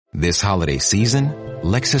This holiday season,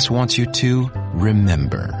 Lexus wants you to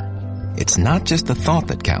remember. It's not just the thought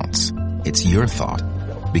that counts. It's your thought.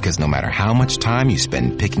 Because no matter how much time you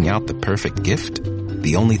spend picking out the perfect gift,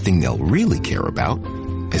 the only thing they'll really care about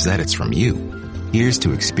is that it's from you. Here's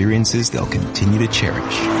to experiences they'll continue to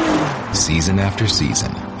cherish. Season after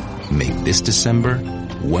season. Make this December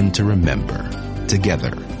one to remember.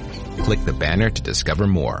 Together. Click the banner to discover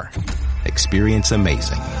more. Experience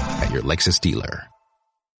amazing at your Lexus dealer.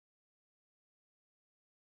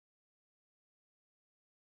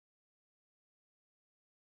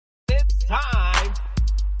 It's time.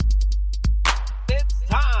 It's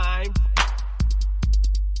time.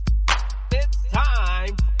 It's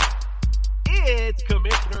time. It's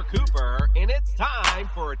Commissioner Cooper, and it's time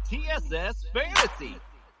for TSS Fantasy.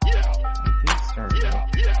 I did start it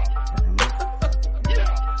out. No,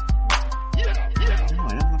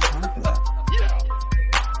 I don't have time for that.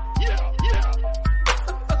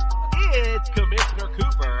 It's Commissioner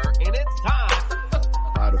Cooper, and it's time.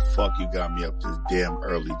 How the fuck you got me up this damn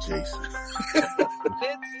early, Jason?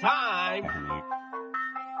 It's time.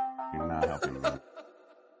 You're not helping me.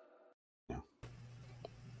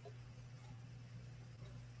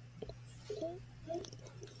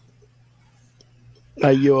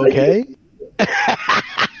 Are you okay?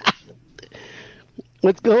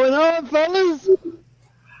 What's going on, fellas?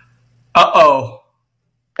 Uh-oh.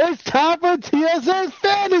 It's time for TSS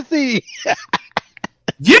Fantasy.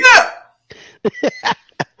 Yeah!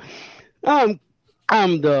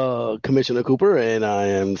 I'm the Commissioner Cooper, and I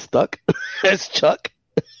am stuck. That's Chuck.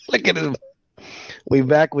 Look at him. We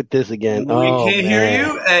back with this again. We can't hear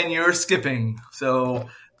you, and you're skipping. So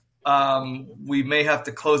we may have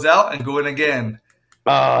to close out and go in again.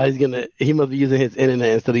 Oh, he must be using his internet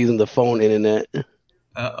instead of using the phone internet.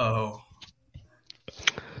 Uh-oh.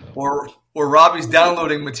 Or Robbie's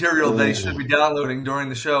downloading material that he should be downloading during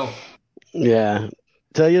the show. Yeah.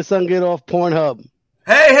 Tell your son get off Pornhub.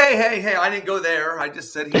 Hey, I didn't go there. I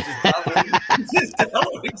just said he's just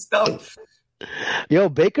downloading stuff. Yo,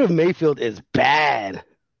 Baker Mayfield is bad.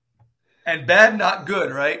 And bad, not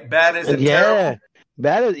good, right? Bad isn't terrible.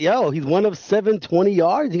 Bad is, he's one of 720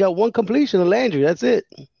 yards. He got one completion to Landry. That's it.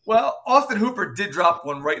 Well, Austin Hooper did drop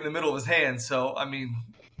one right in the middle of his hand, so, I mean.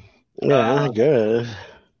 Yeah, good.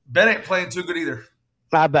 Ben ain't playing too good either.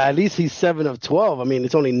 But at least he's 7 of 12. I mean,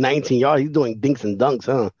 it's only 19 yards. He's doing dinks and dunks,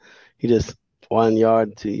 huh? He just 1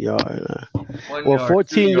 yard, 2 yard.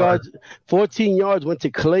 14 yards. 14 yards went to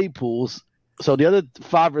Claypool's. So the other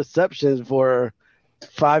 5 receptions for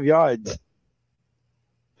 5 yards.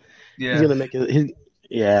 Yeah. He's gonna make it.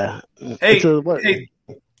 Hey,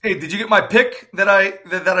 did you get my pick that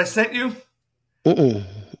I sent you? Mm-mm.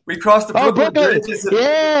 We crossed the Brooklyn Bridge.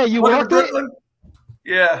 Yeah, you walked Brooklyn?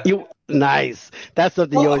 It? Yeah. Nice. That's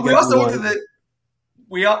something you always we also went to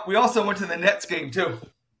we also went to the Nets game too.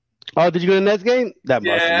 Oh, did you go to the Nets game? That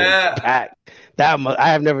must have been packed. I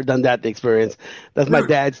have never done that experience. That's my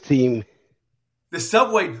dad's team. The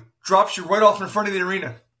subway drops you right off in front of the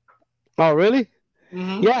arena. Oh, really?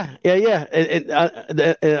 Mm-hmm. Yeah.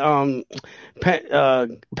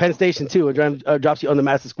 Penn Station too. It drops you on the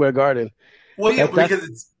Madison Square Garden. Well, yeah,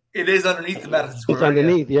 because it is underneath the Madison Square. It's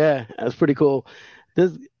underneath. Yeah, that's pretty cool.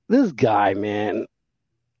 This guy, man.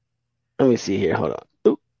 Let me see here. Hold on.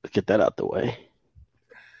 Ooh, let's get that out the way.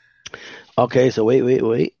 Okay, so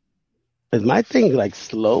wait. Is my thing like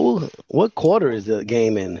slow? What quarter is the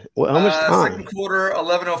game in? How much time? Second quarter,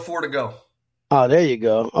 11:04 to go. Oh, there you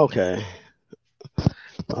go. Okay.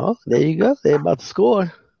 Oh, there you go. They're about to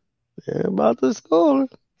score.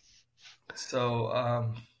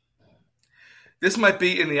 So this might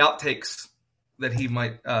be in the outtakes that he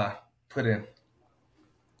might put in.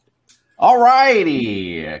 All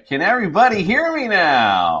righty. Can everybody hear me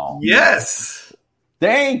now? Yes.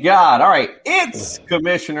 Thank God. All right. It's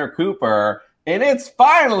Commissioner Cooper, and it's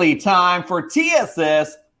finally time for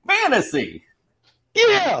TSS Fantasy.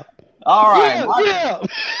 Yeah. All right. Yeah.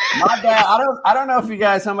 My bad. I don't know if you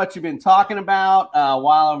guys how much you've been talking about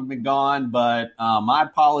while I've been gone, but my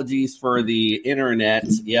apologies for the internet.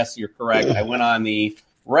 Yes, you're correct. I went on the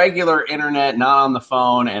regular internet, not on the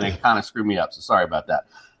phone, and it kind of screwed me up. So sorry about that.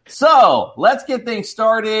 So let's get things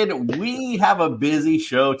started. We have a busy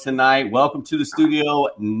show tonight. Welcome to the studio,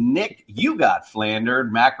 Nick. You got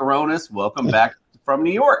flandered. Macaronis, welcome back from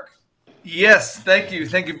New York. Yes, thank you.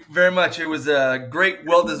 Thank you very much. It was a great,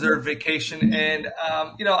 well-deserved vacation. And,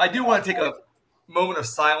 I do want to take a moment of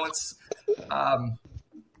silence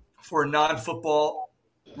for a non-football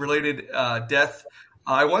related death.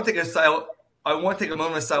 I want to take a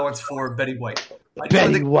moment of silence for Betty White.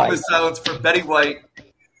 Betty White. Moment of silence for Betty White.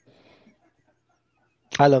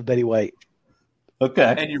 I love Betty White.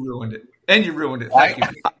 Okay. And you ruined it. Thank you.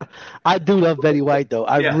 I do love Betty White, though.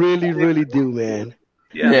 I really, really do, man.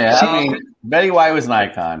 Yeah, I mean, Betty White was an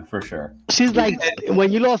icon for sure. She's like,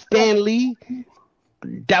 when you lost Stan Lee,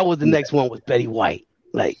 that was the next one with Betty White.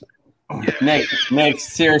 Like, Nick,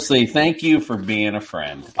 seriously, thank you for being a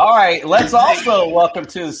friend. All right, let's also welcome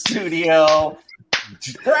to the studio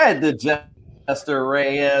Fred the Jester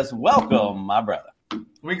Reyes. Welcome, my brother.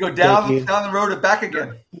 We go down the road and back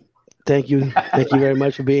again. Thank you very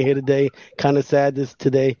much for being here today. Kind of sad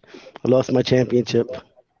today. I lost my championship.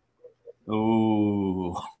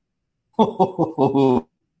 Ooh.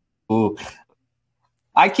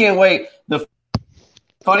 I can't wait. The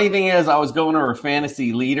funny thing is, I was going over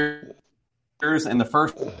fantasy leaders, and the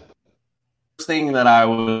first thing that I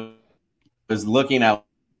was looking at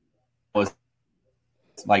was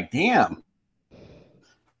like, damn,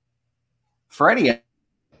 Freddie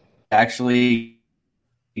actually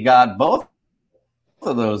got both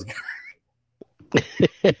of those guys.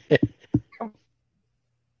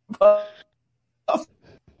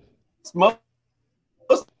 Most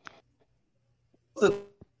of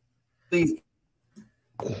these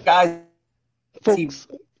guys, folks,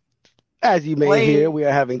 as you may hear, we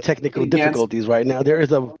are having technical difficulties right now. There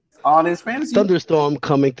is a on his fantasy thunderstorm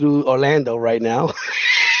coming through Orlando right now.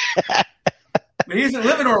 But he doesn't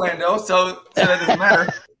live in Orlando, so that doesn't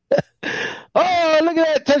matter. Oh, look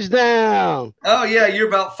at that touchdown! Oh yeah, you're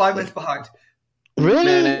about 5 minutes behind.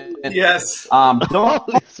 Really? Yes.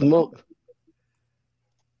 Holy smoke!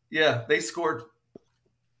 Yeah, they scored.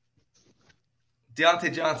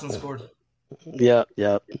 Deontay Johnson scored. Yep.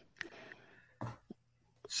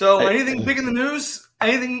 So, anything big in the news?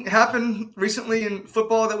 Anything happened recently in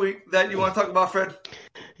football that you want to talk about, Fred?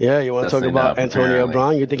 Yeah, you want to talk about Antonio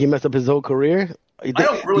Brown? You think he messed up his whole career? I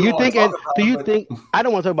don't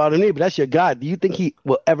want to talk about him either, but that's your guy. Do you think he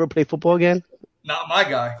will ever play football again? Not my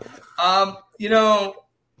guy.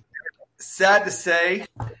 Sad to say,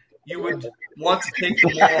 you would want to take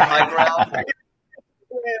the moral high ground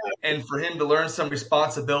and for him to learn some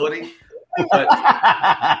responsibility. But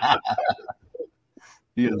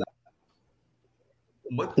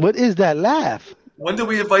what is that laugh? When do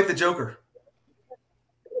we invite the Joker?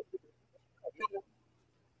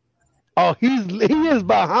 Oh, he is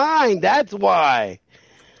behind. That's why.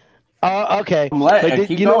 Okay.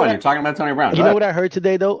 Keep going. You're talking about Tony Brown. You know what I heard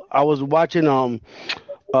today though? I was watching it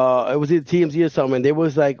was either TMZ or something, and they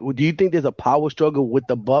was like, do you think there's a power struggle with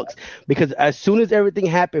the Bucks? Because as soon as everything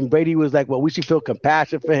happened, Brady was like, well, we should feel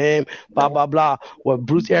compassion for him, blah, blah, blah. Well,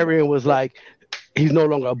 Bruce Arians was like, he's no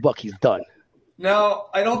longer a Buck, he's done. No,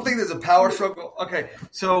 I don't think there's a power struggle. Okay,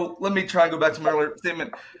 so let me try and go back to my earlier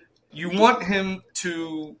statement. You want him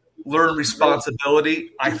to learn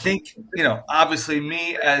responsibility. I think, obviously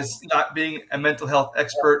me as not being a mental health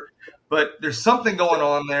expert, but there's something going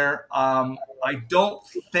on there. I don't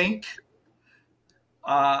think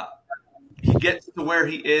he gets to where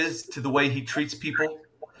he is to the way he treats people.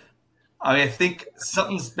 I think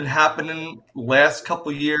something's been happening the last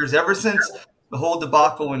couple of years, ever since the whole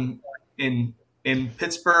debacle in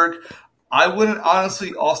Pittsburgh. I wouldn't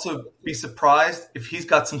honestly also be surprised if he's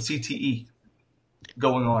got some CTE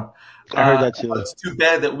going on. I heard that too. It's too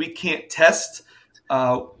bad that we can't test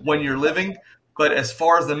when you're living. But as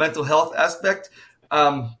far as the mental health aspect,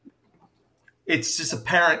 it's just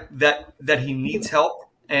apparent that he needs help,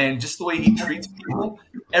 and just the way he treats people,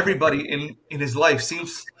 everybody in his life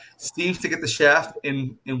seems to get the shaft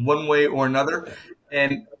in one way or another.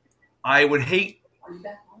 And I would like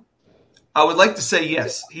to say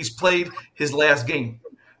yes, he's played his last game,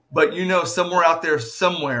 but somewhere out there,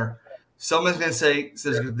 someone's going to say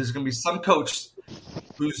there's going to be some coach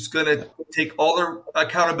who's going to take all the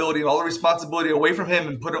accountability and all the responsibility away from him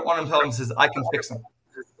and put it on himself and says, I can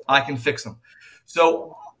fix him.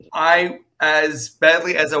 So as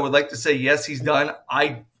badly as I would like to say, yes, he's done,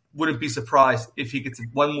 I wouldn't be surprised if he gets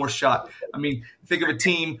one more shot. I mean, think of a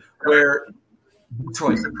team where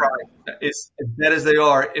Detroit, as bad as they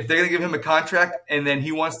are, if they're going to give him a contract and then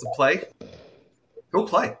he wants to play, go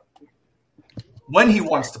play. When he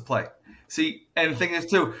wants to play. See, and the thing is,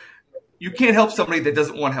 too, you can't help somebody that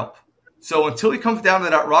doesn't want help. So until he comes down to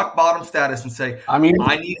that rock bottom status and say, I need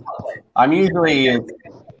help.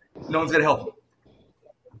 No one's going to help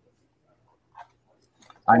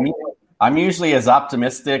him. I'm usually as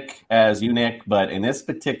optimistic as you, Nick, but in this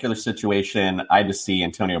particular situation, I just see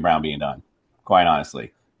Antonio Brown being done, quite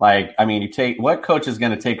honestly. What coach is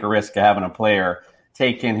going to take a risk of having a player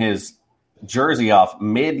taking his jersey off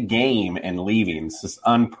mid-game and leaving. It's just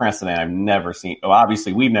unprecedented. I've never seen. Well,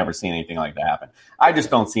 obviously, we've never seen anything like that happen. I just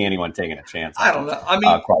don't see anyone taking a chance. I don't know. I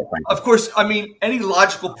mean, of course, any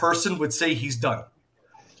logical person would say he's done,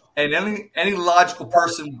 and any logical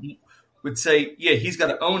person would say, yeah, he's got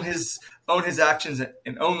to own his actions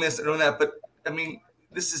and own this and own that. But I mean,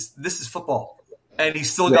 this is football, and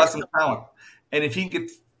he's still got some talent. And if he can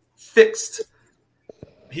get fixed,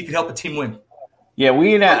 he could help a team win. Yeah,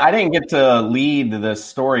 I didn't get to lead the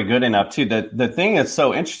story good enough too. The thing that's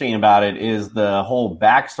so interesting about it is the whole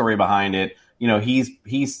backstory behind it. You know, he's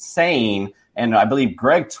saying, and I believe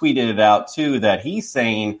Greg tweeted it out too, that he's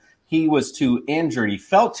saying he was too injured. He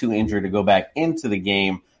felt too injured to go back into the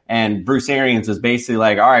game. And Bruce Arians is basically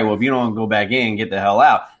like, all right, well, if you don't go back in, get the hell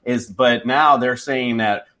out. But now they're saying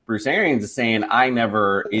that Bruce Arians is saying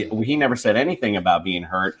he never said anything about being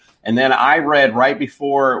hurt. And then I read right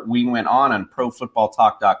before we went on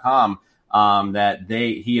ProFootballTalk.com that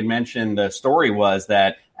he had mentioned the story was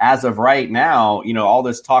that as of right now, you know, all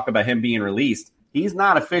this talk about him being released, he's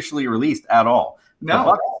not officially released at all. No.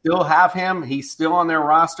 The Bucs still have him. He's still on their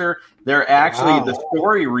roster. They're actually the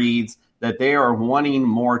story reads that they are wanting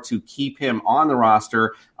more to keep him on the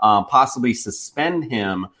roster, possibly suspend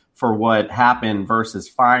him for what happened versus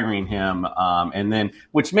firing him. And then,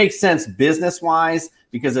 which makes sense business-wise,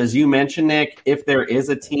 because as you mentioned, Nick, if there is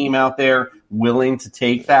a team out there willing to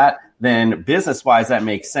take that, then business-wise that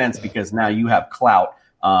makes sense because now you have clout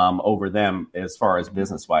over them as far as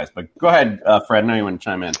business-wise. But go ahead, Fred. I know you want to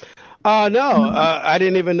chime in. I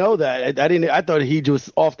didn't even know that. I thought he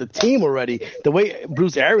was off the team already. The way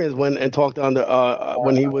Bruce Arians went and talked on the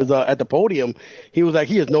when he was at the podium, he was like,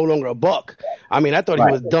 he is no longer a Buck. I mean, I thought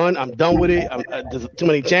he was done. I'm done with it. There's too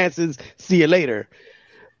many chances. See you later.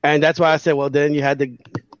 And that's why I said, well, then you had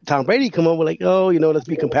Tom Brady come over like, oh, you know, let's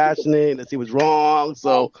be compassionate. Let's see what's wrong.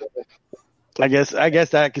 So I guess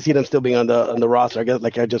I can see them still being on the roster. I guess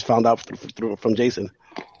like I just found out from Jason.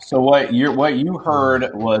 So what you heard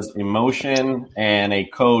was emotion and a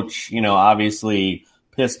coach, you know, obviously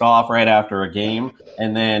pissed off right after a game.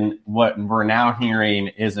 And then what we're now hearing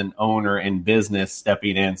is an owner in business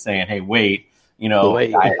stepping in saying, hey, wait, you know,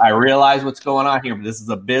 I realize what's going on here, but this is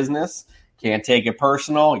a business. Can't take it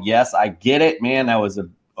personal. Yes, I get it, man. That was a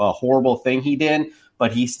horrible thing he did,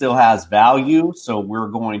 but he still has value. So we're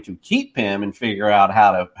going to keep him and figure out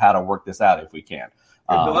how to work this out if we can.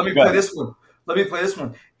 But let me play this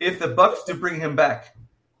one. If the Bucs do bring him back,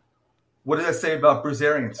 what does that say about Bruce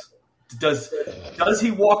Arians? Does he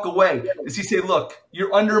walk away? Does he say, look,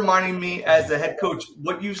 you're undermining me as a head coach.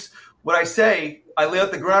 What I say, I lay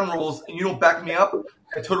out the ground rules and you don't back me up.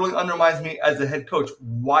 It totally undermines me as a head coach.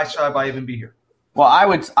 Why should I even be here? Well, I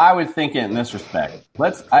would think it in this respect.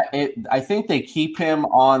 I think they keep him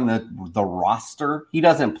on the roster. He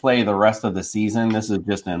doesn't play the rest of the season. This is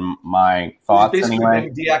just in my thoughts anyway.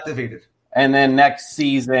 Deactivated. And then next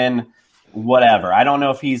season, whatever. I don't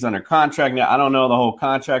know if he's under contract now. I don't know the whole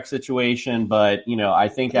contract situation, but you know, I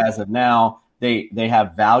think as of now, they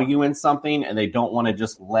have value in something and they don't want to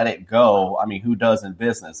just let it go. I mean, who does in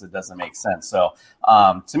business? It doesn't make sense. So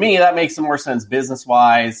to me, that makes some more sense business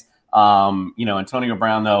wise. You know, Antonio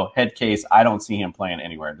Brown, though, head case, I don't see him playing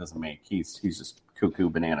anywhere. It doesn't make he's just cuckoo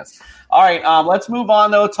bananas. All right, let's move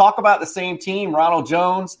on, though. Talk about the same team, Ronald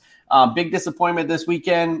Jones. Big disappointment this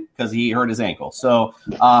weekend because he hurt his ankle. So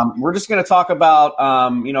we're just going to talk about,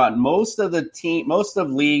 you know, most of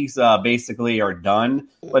leagues basically are done,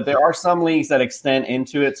 but there are some leagues that extend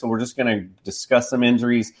into it. So we're just going to discuss some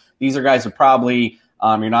injuries. These are guys who probably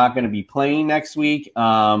you're not going to be playing next week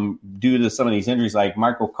due to some of these injuries. Like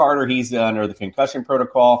Michael Carter, he's under the concussion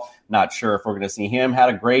protocol. Not sure if we're going to see him. Had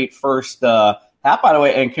a great first half, by the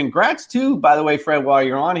way, and congrats too, by the way, Fred, while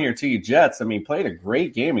you're on here to you Jets. I mean, played a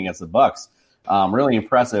great game against the Bucs. Really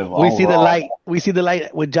impressive. We see the light. We see the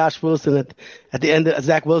light with Josh Wilson at the end of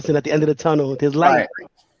Zach Wilson at the end of the tunnel. His light. Right.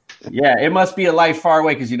 Yeah, it must be a light far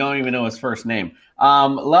away because you don't even know his first name.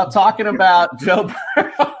 Talking about Joe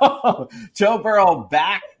Burrow. Joe Burrow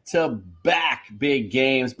back-to-back big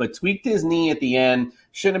games, but tweaked his knee at the end.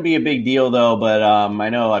 Shouldn't be a big deal though, but I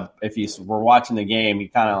know if you were watching the game, he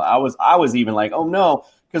kind of I was even like, oh no,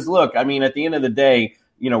 because look, I mean, at the end of the day,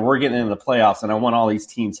 you know, we're getting into the playoffs, and I want all these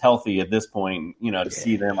teams healthy at this point, you know, to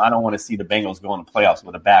see them. I don't want to see the Bengals go into the playoffs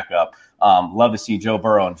with a backup. Love to see Joe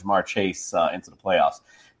Burrow and Jamar Chase into the playoffs.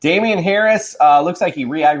 Damian Harris looks like he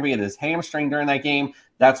re-aggravated his hamstring during that game.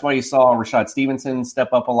 That's why you saw Rashad Stevenson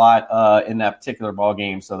step up a lot in that particular ball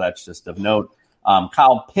game. So that's just of note.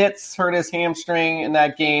 Kyle Pitts hurt his hamstring in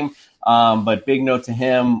that game. But big note to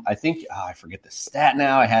him, I think, I forget the stat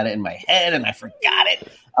now. I had it in my head and I forgot it.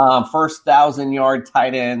 First 1,000-yard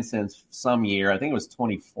tight end since some year. I think it was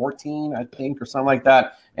 2014, or something like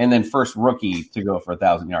that. And then first rookie to go for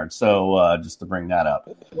 1,000 yards. So just to bring that up.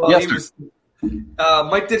 Well, yes,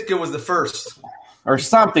 Mike Ditka was the first. Or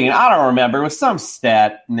something. I don't remember. It was some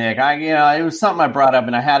stat, Nick. It was something I brought up,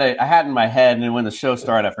 and I had it in my head, and then when the show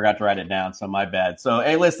started, I forgot to write it down, so my bad. So,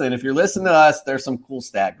 hey, listen, if you're listening to us, there's some cool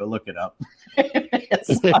stat. Go look it up.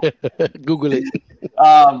 Google it.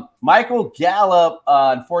 Michael Gallup,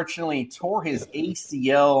 unfortunately, tore his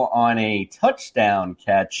ACL on a touchdown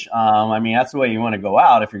catch. That's the way you want to go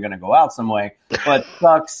out if you're going to go out some way, but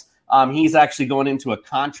sucks. He's actually going into a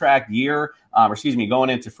contract year. Going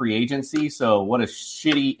into free agency. So what a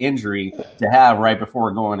shitty injury to have right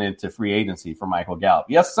before going into free agency for Michael Gallup.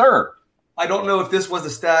 Yes, sir. I don't know if this was a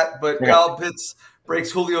stat, but Gallup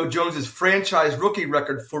breaks Julio Jones's franchise rookie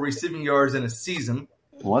record for receiving yards in a season.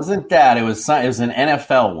 Wasn't that? It was an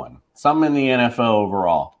NFL one. Something in the NFL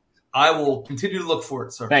overall. I will continue to look for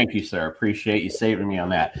it, sir. Thank you, sir. Appreciate you saving me on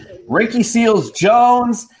that. Ricky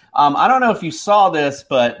Seals-Jones. I don't know if you saw this,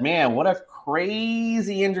 but, man, what a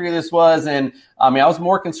crazy injury this was. And, I was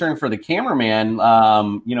more concerned for the cameraman,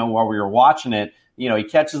 while we were watching it. He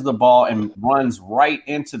catches the ball and runs right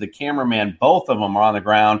into the cameraman. Both of them are on the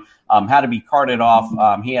ground, had to be carted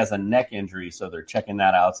off. He has a neck injury, so they're checking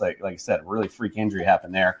that out. It's like I said, really freak injury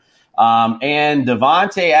happened there. And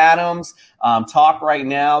Davante Adams, talk right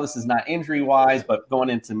now. This is not injury-wise, but going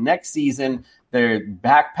into next season, their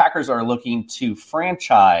Packers are looking to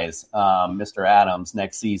franchise Mr. Adams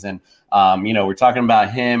next season. We're talking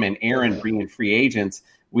about him and Aaron being free agents.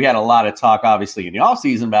 We had a lot of talk, obviously, in the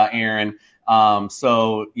offseason about Aaron.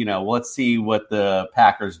 Let's see what the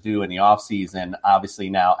Packers do in the offseason, obviously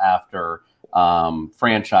now after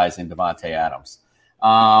franchising Davante Adams.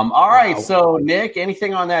 All right, so, Nick,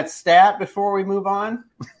 anything on that stat before we move on?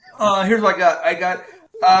 Here's what I got.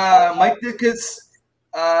 Mike Ditka's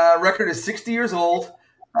record is 60 years old.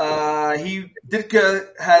 Ditka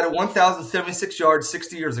had 1,076 yards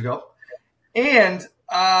 60 years ago. And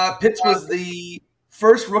Pitts was the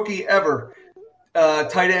first rookie ever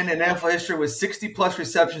tight end in NFL history with 60-plus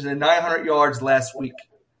receptions and 900 yards last week.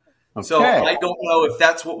 Okay. So I don't know if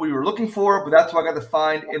that's what we were looking for, but that's what I got to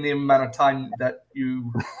find in the amount of time that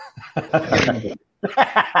you All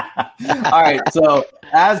right, so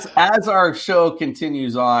as our show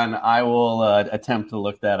continues on, I will attempt to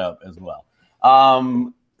look that up as well.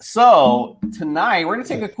 So tonight, we're going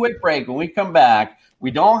to take a quick break. When we come back,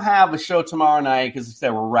 we don't have a show tomorrow night because, like I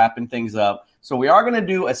said, we're wrapping things up. So we are going to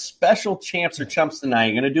do a special Champs or Chumps tonight.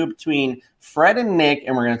 We're going to do it between Fred and Nick,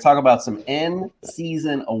 and we're going to talk about some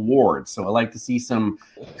end-season awards. So I'd like to see some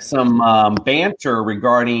banter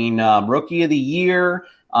regarding Rookie of the Year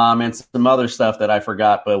and some other stuff that I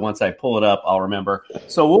forgot, but once I pull it up, I'll remember.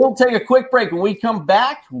 So we'll take a quick break. When we come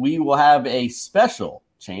back, we will have a special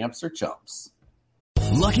Champs or Chumps.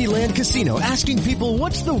 Lucky Land Casino, asking people,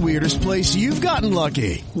 what's the weirdest place you've gotten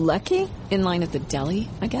lucky? Lucky? In line at the deli,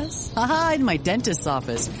 I guess? Aha, in my dentist's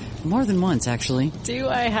office. More than once, actually. Do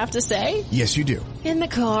I have to say? Yes, you do. In the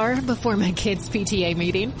car before my kids' PTA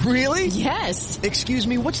meeting. Really? Yes. Excuse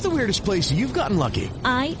me, what's the weirdest place you've gotten lucky?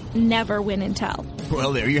 I never win and tell.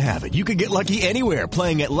 Well, there you have it. You can get lucky anywhere,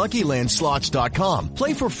 playing at LuckyLandSlots.com.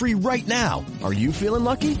 Play for free right now. Are you feeling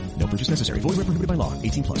lucky? No purchase necessary. Void where prohibited by law.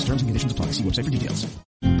 18+. Terms and conditions apply. See website for details.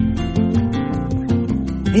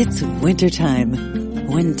 It's wintertime.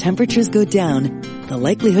 When temperatures go down, the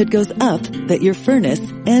likelihood goes up that your furnace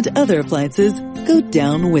and other appliances go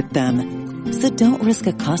down with them. So don't risk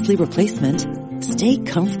a costly replacement. Stay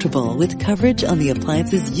comfortable with coverage on the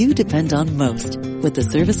appliances you depend on most with the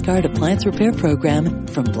Service Guard Appliance Repair Program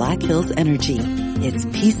from Black Hills Energy. It's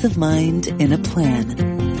peace of mind in a plan.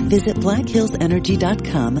 Visit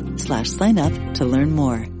blackhillsenergy.com/sign up to learn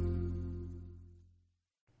more.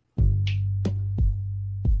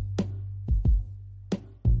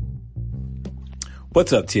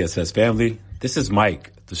 What's up, TSS family? This is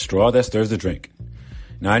Mike, the straw that stirs the drink.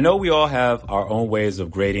 Now, I know we all have our own ways of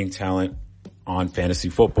grading talent on fantasy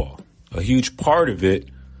football. A huge part of it,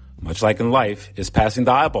 much like in life, is passing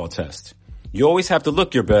the eyeball test. You always have to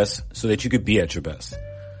look your best so that you could be at your best.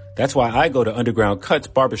 That's why I go to Underground Cuts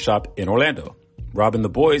Barbershop in Orlando. Rob and the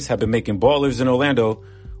boys have been making ballers in Orlando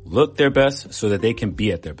look their best so that they can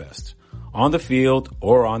be at their best, on the field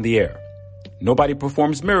or on the air. Nobody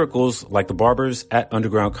performs miracles like the barbers at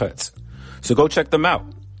Underground Cuts. So go check them out.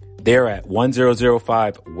 They're at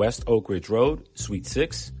 1005 West Oak Ridge Road, Suite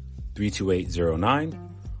 6, 32809,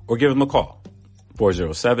 or give them a call,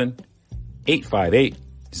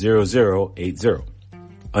 407-858-0080.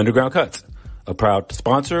 Underground Cuts, a proud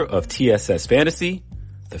sponsor of TSS Fantasy,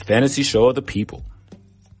 the fantasy show of the people.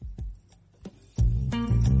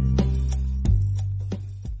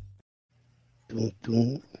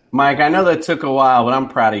 Mike, I know that took a while, but I'm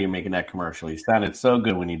proud of you making that commercial. You sounded so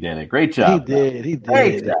good when you did it. Great job. He did.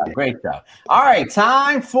 Great job. All right,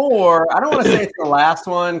 time for, I don't want to say it's the last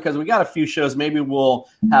one because we got a few shows. Maybe we'll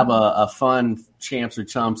have a fun Champs or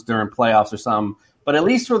Chumps during playoffs or something. But at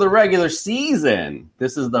least for the regular season,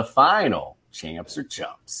 this is the final Champs or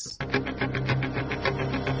Chumps.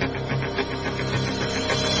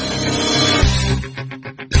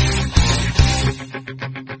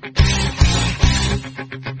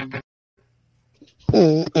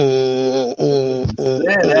 That's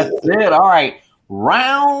it. All right.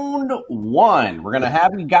 Round one. We're going to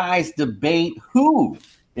have you guys debate who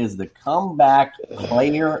is the comeback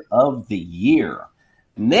player of the year.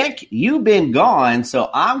 Nick, you've been gone, so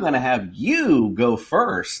I'm going to have you go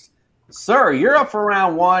first. Sir, you're up for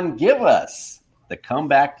round one. Give us the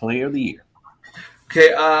comeback player of the year.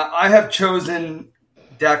 Okay, I have chosen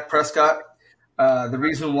Dak Prescott. The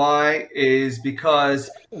reason why is because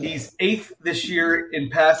he's 8th this year in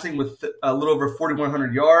passing with a little over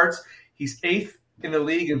 4,100 yards. He's 8th in the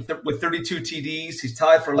league with 32 TDs. He's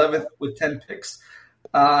tied for 11th with 10 picks.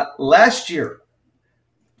 Last year,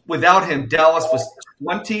 without him, Dallas was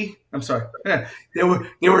 20. I'm sorry. They were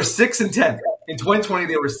 6-10. In 2020,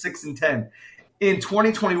 they were 6-10. In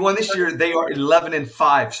 2021, this year, they are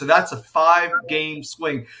 11-5. So that's a 5-game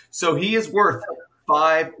swing. So he is worth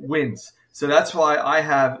 5 wins. So that's why I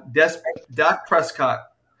have Dak Prescott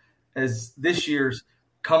as this year's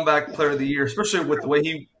comeback player of the year, especially with the way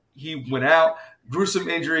he went out. Gruesome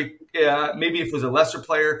injury. Maybe if it was a lesser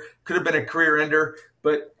player, could have been a career ender.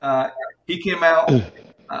 But he came out.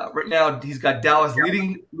 Right now, he's got Dallas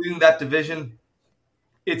leading that division.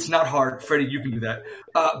 It's not hard. Freddie, you can do that.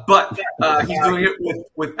 But he's doing it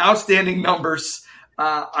with outstanding numbers.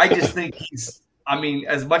 I just think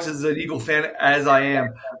as much as an Eagle fan as I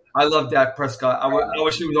am, I love Dak Prescott. I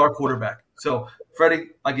wish he was our quarterback. So, Freddie,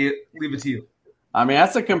 leave it to you. I mean,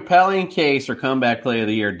 that's a compelling case for comeback play of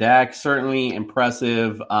the year. Dak, certainly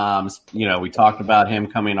impressive. We talked about him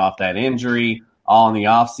coming off that injury all in the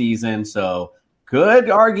offseason. So, good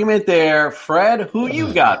argument there. Fred, who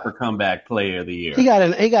you got for comeback player of the year? He got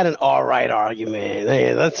an all right argument.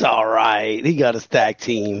 Hey, that's all right. He got a stacked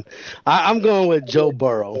team. I'm going with Joe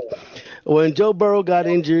Burrow. When Joe Burrow got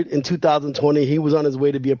injured in 2020, he was on his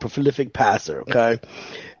way to be a prolific passer, okay?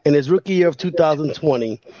 In his rookie year of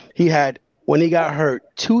 2020, he had, when he got hurt,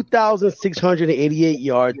 2,688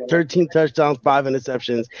 yards, 13 touchdowns, 5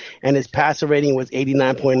 interceptions, and his passer rating was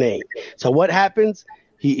 89.8. So what happens?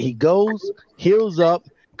 He goes, heals up,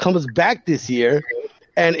 comes back this year,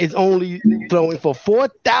 and is only throwing for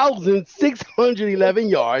 4,611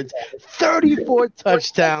 yards, 34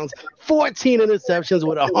 touchdowns, 14 interceptions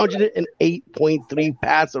with 108.3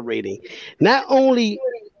 passer rating. Not only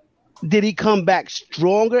did he come back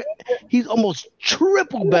stronger, he's almost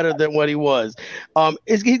triple better than what he was.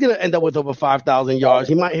 He's going to end up with over 5,000 yards.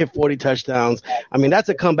 He might hit 40 touchdowns. I mean, that's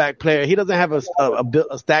a comeback player. He doesn't have a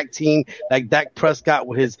stacked team like Dak Prescott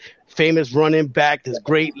with his famous running back, this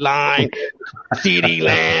great line, CeeDee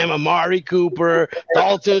Lamb, Amari Cooper,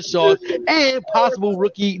 Dalton Schultz, and possible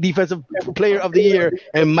rookie defensive player of the year,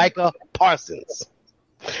 and Micah Parsons.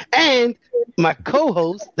 And my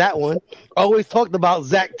co-host, that one, always talked about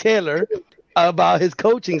Zach Taylor, about his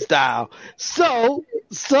coaching style. So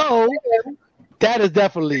that is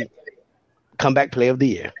definitely comeback player of the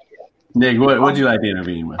year. Nick, what would you like to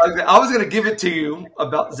intervene with? I was going to give it to you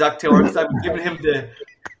about Zach Taylor because I've been giving him the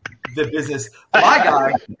business.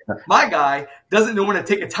 My guy doesn't know when to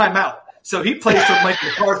take a timeout, so he plays for Mike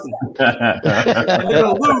McCarthy, and they're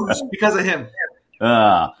going to lose because of him.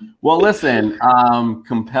 Well, listen,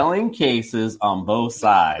 compelling cases on both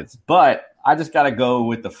sides, but I just got to go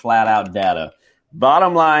with the flat out data.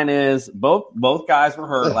 Bottom line is both guys were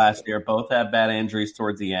hurt last year. Both had bad injuries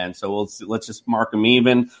towards the end. So let's just mark them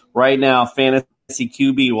even right now. Fantasy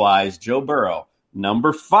QB wise, Joe Burrow,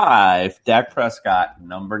 number 5, Dak Prescott,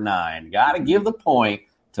 number 9. Got to give the point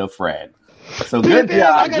to Fred. So good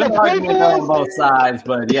job. Good argument on both sides,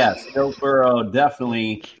 but yes, Joe Burrow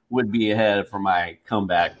definitely would be ahead for my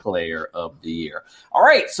comeback player of the year. All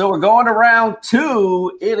right, so we're going to round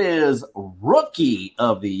 2. It is rookie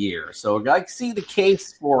of the year. So I'd like to see the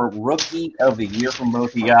case for rookie of the year from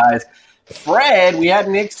both of you guys. Fred, we had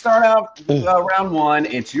Nick start out round 1.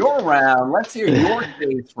 It's your round. Let's hear your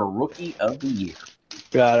case for rookie of the year.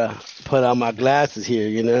 Gotta put on my glasses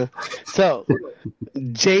here, So,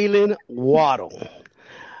 Jalen Waddle.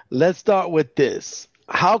 Let's start with this.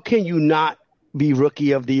 How can you not be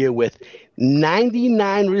rookie of the year with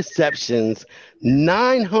 99 receptions,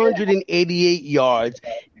 988 yards,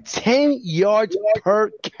 10 yards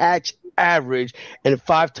per catch average and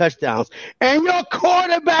 5 touchdowns. And your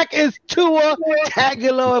quarterback is Tua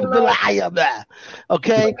Tagovailoa.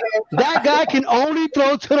 Okay? That guy can only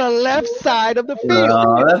throw to the left side of the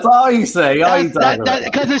field. That's all you say.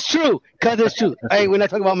 Because it's true. Hey, we're not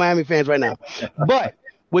talking about Miami fans right now. But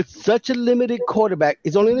with such a limited quarterback,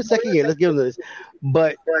 it's only in the second year. Let's give him this.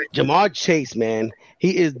 But Ja'Marr Chase, man,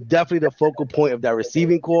 he is definitely the focal point of that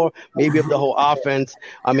receiving core, maybe of the whole offense.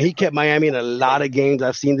 I mean, he kept Miami in a lot of games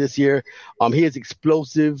I've seen this year. He is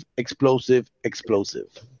explosive.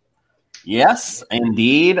 Yes,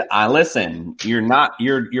 indeed. Listen,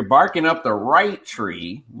 you're barking up the right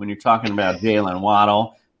tree when you're talking about Jalen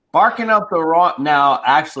Waddle. Barking up the wrong. Now,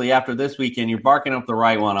 actually, after this weekend, you're barking up the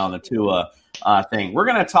right one on the Tua thing. We're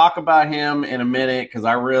going to talk about him in a minute because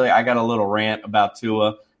I got a little rant about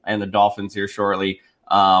Tua and the Dolphins here shortly.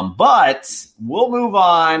 But we'll move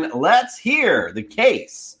on. Let's hear the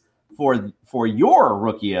case for your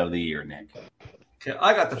Rookie of the Year, Nick. Okay,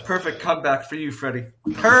 I got the perfect comeback for you, Freddie.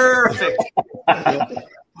 Perfect.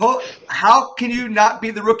 How can you not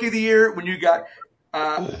be the Rookie of the Year when you got,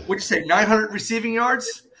 what'd you say, 900 receiving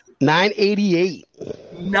yards? 988.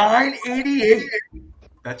 988.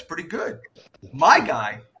 That's pretty good. My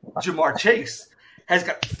guy, Ja'Marr Chase, has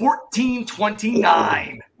got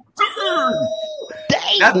 1429.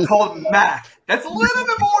 That's called math. That's a little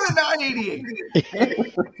bit more than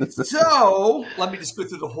 988. So let me just go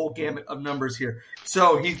through the whole gamut of numbers here.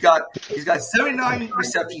 So he's got 79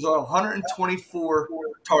 receptions on 124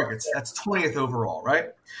 targets. That's 20th overall, right?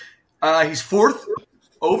 He's 4th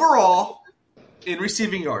overall in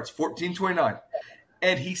receiving yards, 1429.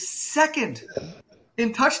 And he's 2nd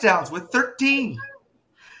in touchdowns with 13.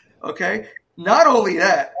 Okay? Not only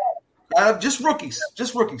that, just rookies.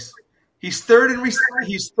 He's 3rd in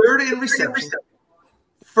reception,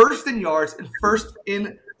 1st in yards, and 1st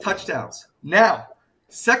in touchdowns. Now,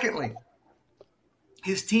 secondly,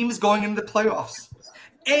 his team is going into the playoffs,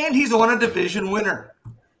 and he's on a division winner.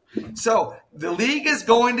 So the league is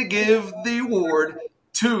going to give the award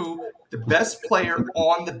to the best player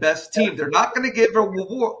on the best team. They're not going to give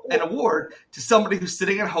an award to somebody who's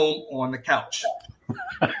sitting at home on the couch.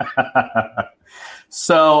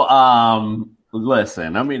 So,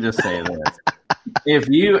 listen, let me just say this.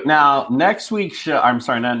 Next week's show, I'm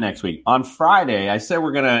sorry, not next week. On Friday, I said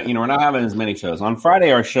we're not having as many shows. On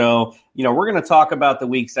Friday, our show, we're going to talk about the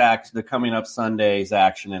week's action, the coming up Sunday's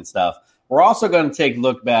action and stuff. We're also going to take a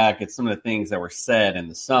look back at some of the things that were said in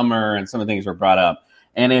the summer and some of the things were brought up.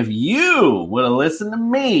 And if you would have listened to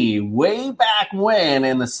me way back when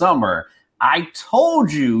in the summer, I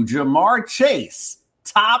told you Ja'Marr Chase,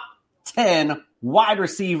 top 10 wide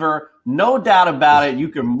receiver, no doubt about it. You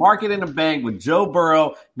can mark it in the bank with Joe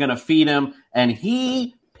Burrow, going to feed him. And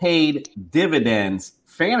he paid dividends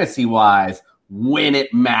fantasy-wise when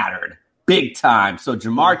it mattered. Big time. So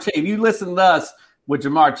Ja'Marr Chase, if you listen to us with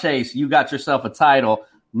Ja'Marr Chase, you got yourself a title.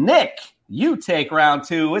 Nick, you take round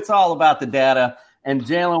 2. It's all about the data. And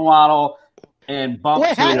Jalen Waddle and bump.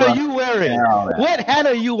 What hat are you wearing? What hat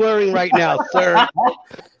are you wearing right now, sir?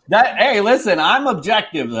 Hey, listen, I'm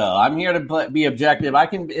objective though. I'm here to be objective.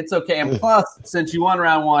 It's okay. And plus, since you won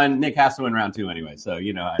round 1, Nick has to win round 2 anyway. So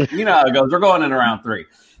you know how it goes. We're going into round 3.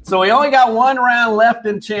 So we only got one round left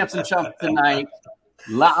in Champs and Chumps tonight.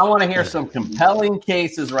 I want to hear some compelling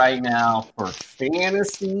cases right now for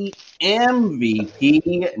fantasy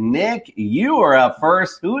MVP. Nick, you are up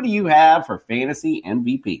first. Who do you have for fantasy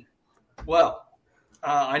MVP? Well,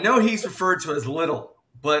 I know he's referred to as little,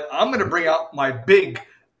 but I'm going to bring out my big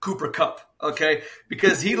Cooper Kupp, okay?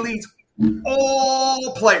 Because he leads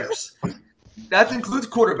all players. That includes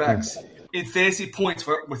quarterbacks in fantasy points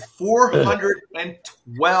with 412.9.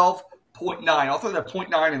 I'll throw that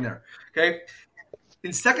 0.9 in there, okay?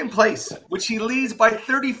 In second place, which he leads by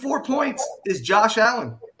 34 points, is Josh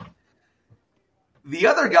Allen. The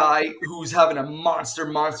other guy who's having a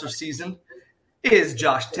monster season is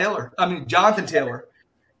Jonathan Taylor,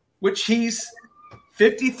 which he's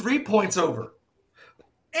 53 points over.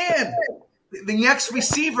 And the next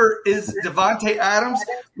receiver is Devontae Adams,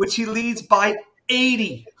 which he leads by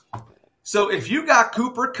 80. So if you got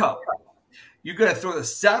Cooper Kupp, you're going to throw the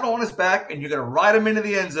saddle on his back, and you're going to ride him into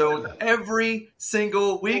the end zone every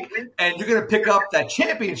single week, and you're going to pick up that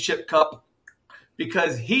championship cup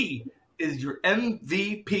because he is your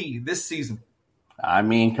MVP this season. I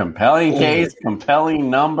mean, compelling case,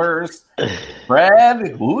 compelling numbers. Fred,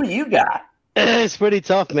 who you got? It's pretty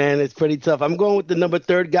tough, man. It's pretty tough. I'm going with the number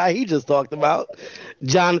 3 guy he just talked about,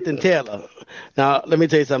 Jonathan Taylor. Now, let me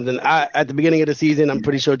tell you something. At the beginning of the season, I'm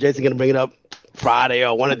pretty sure Jason's going to bring it up. Friday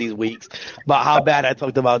or one of these weeks about how bad I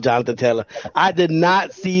talked about Jonathan Taylor. I did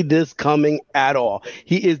not see this coming at all.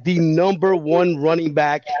 He is the number one running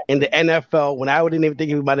back in the NFL when I wouldn't even think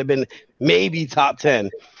he might have been maybe top 10.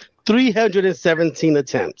 317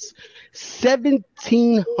 attempts,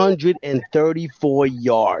 1,734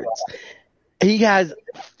 yards. He has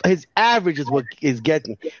his average is what is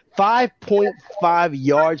getting 5.5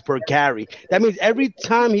 yards per carry. That means every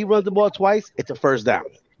time he runs the ball twice, it's a first down.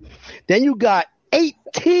 Then you got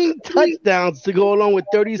 18 touchdowns to go along with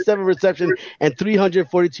 37 receptions and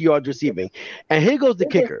 342 yards receiving. And here goes the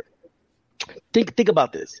kicker. Think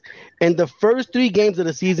about this. In the first 3 games of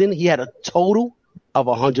the season, he had a total of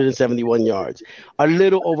 171 yards, a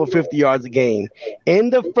little over 50 yards a game. In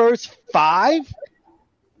the first 5,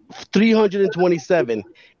 327.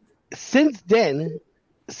 Since then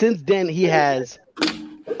he has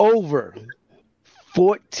over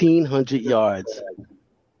 1,400 yards.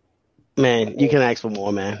 Man, you can ask for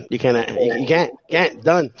more, man. You can't.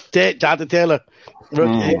 Done. That's it. Jonathan Taylor.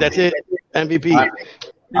 That's it. MVP.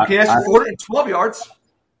 You can ask for 412 yards.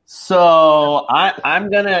 So I'm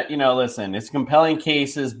gonna, listen. It's compelling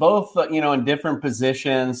cases, both in different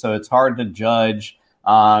positions, so it's hard to judge.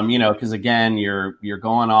 Because again, you're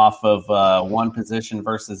going off of one position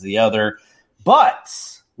versus the other. But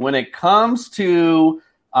when it comes to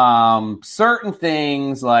certain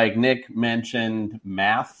things, like Nick mentioned,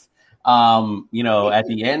 math, at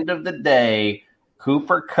the end of the day,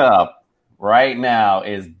 Cooper Kupp right now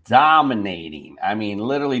is dominating. I mean,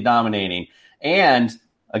 literally dominating. And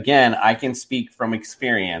again, I can speak from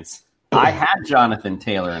experience. I had Jonathan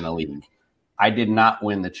Taylor in a league. I did not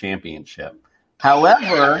win the championship.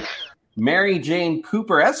 However, Mary Jane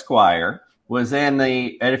Cooper Esquire was in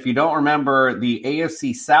and if you don't remember the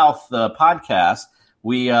AFC South podcast,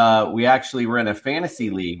 we actually were in a fantasy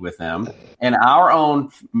league with him, and our own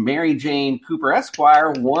Mary Jane Cooper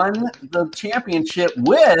Esquire won the championship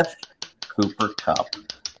with Cooper Kupp.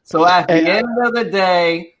 So at the end of the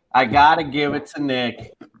day, I got to give it to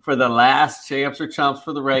Nick for the last champs or chumps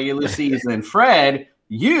for the regular season. Fred,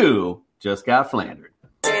 you just got flandered.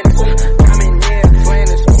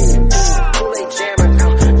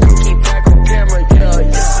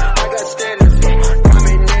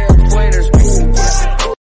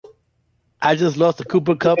 I just lost the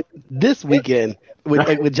Cooper Kupp this weekend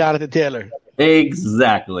with Jonathan Taylor.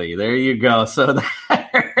 Exactly. There you go. So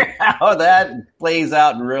how that plays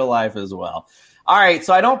out in real life as well. All right.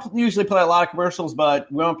 So I don't usually play a lot of commercials,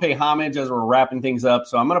 but we want to pay homage as we're wrapping things up.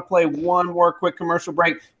 So I'm going to play one more quick commercial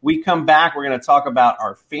break. We come back. We're going to talk about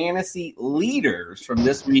our fantasy leaders from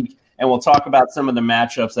this week, and we'll talk about some of the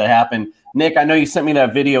matchups that happened. Nick, I know you sent me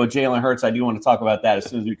that video of Jalen Hurts. I do want to talk about that as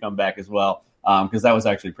soon as we come back as well, because that was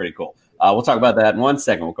actually pretty cool. We'll talk about that in 1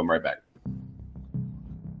 second. We'll come right back.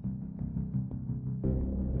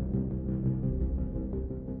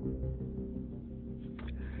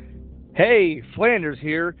 Hey, Flanders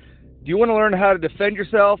here. Do you want to learn how to defend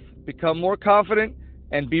yourself, become more confident,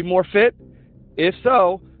 and be more fit? If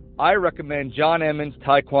so, I recommend John Emmons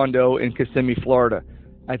Taekwondo in Kissimmee, Florida.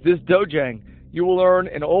 At this dojang, you will learn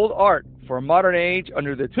an old art for a modern age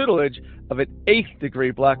under the tutelage of an 8th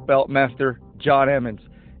degree black belt master, John Emmons.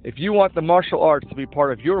 If you want the martial arts to be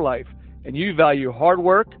part of your life and you value hard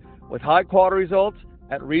work with high quality results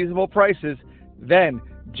at reasonable prices, then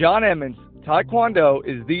John Emmons Taekwondo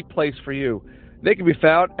is the place for you. They can be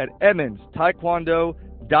found at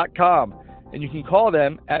EmmonsTaekwondo.com, and you can call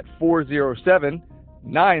them at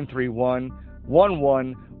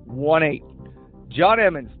 407-931-1118. John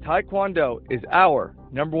Emmons Taekwondo is our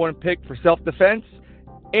 #1 pick for self-defense,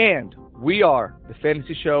 and we are the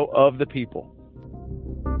fantasy show of the people.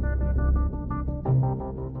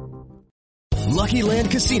 Lucky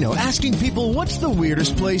Land Casino, asking people, what's the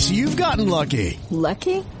weirdest place you've gotten lucky?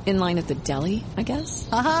 Lucky? In line at the deli, I guess?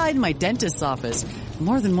 Aha, in my dentist's office.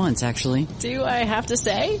 More than once, actually. Do I have to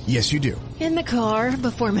say? Yes, you do. In the car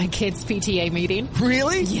before my kids' PTA meeting.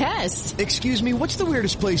 Really? Yes. Excuse me, what's the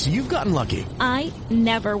weirdest place you've gotten lucky? I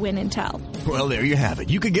never win and tell. Well, there you have it.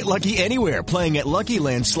 You can get lucky anywhere, playing at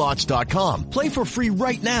LuckyLandSlots.com. Play for free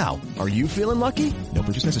right now. Are you feeling lucky? No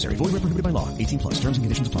purchase necessary. Void where prohibited by law. 18+. Terms and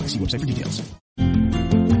conditions apply. See website for details.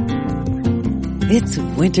 It's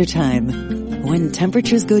wintertime. When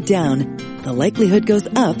temperatures go down, the likelihood goes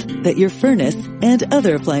up that your furnace and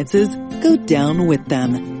other appliances go down with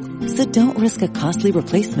them. So don't risk a costly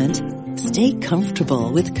replacement. Stay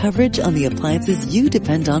comfortable with coverage on the appliances you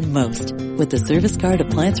depend on most with the Service Guard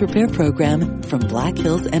Appliance Repair Program from Black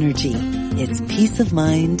Hills Energy. It's peace of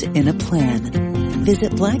mind in a plan.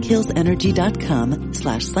 Visit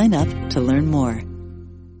blackhillsenergy.com/sign up to learn more.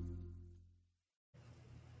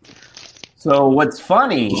 So what's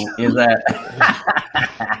funny is that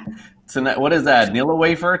tonight, what is that? Nilla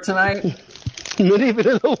wafer tonight? Mini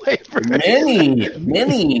vanilla wafers.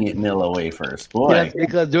 Mini Nilla wafers. Boy. Yes,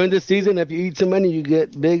 because during the season, if you eat too many, you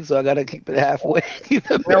get big. So I got to keep it halfway. You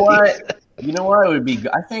know what? You know what? It would be.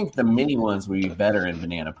 I think the mini ones would be better in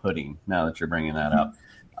banana pudding. Now that you're bringing that up.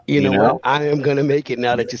 You know what? I am going to make it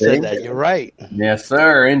now that you said that. You're right. Yes,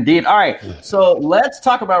 sir. Indeed. All right. So let's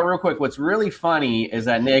talk about real quick. What's really funny is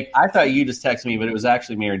that, Nick, I thought you just texted me, but it was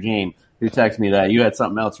actually Mary Jane who texted me that. You had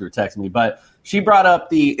something else you were texting me. But she brought up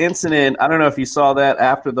the incident. I don't know if you saw that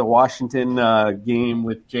after the Washington game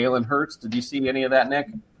with Jalen Hurts. Did you see any of that, Nick?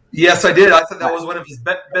 Yes, I did. I thought that was one of his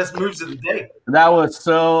best moves of the day. That was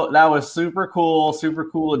super cool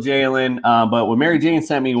of Jalen. But what Mary Jane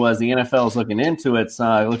sent me was the NFL is looking into it.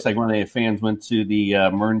 So it looks like one of the fans went to the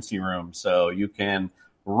emergency room. So you can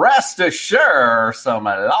rest assured some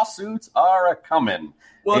lawsuits are coming.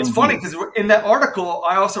 Well, it's funny because in that article,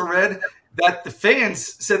 I also read that the fans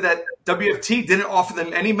said that WFT didn't offer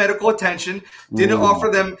them any medical attention, didn't offer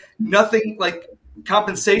them nothing like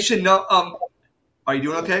compensation. No, are you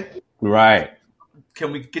doing okay? Right.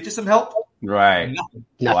 Can we get you some help? Right. Nothing.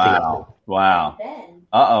 Wow.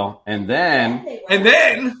 Uh-oh. And then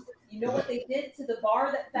you know what they did to the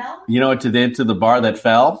bar that fell? You know what they did to the bar that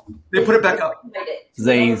fell? They put it back up.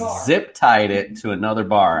 They zip tied it to another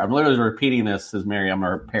bar. I'm literally repeating this as Mary. I'm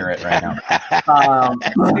a parrot right now.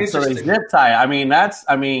 So they zip tie. I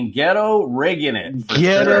mean, ghetto rigging it.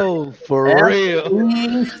 Ghetto for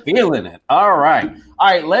real. Feeling it. All right.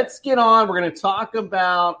 Let's get on. We're going to talk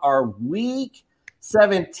about our week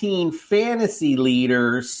 17 fantasy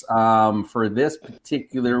leaders for this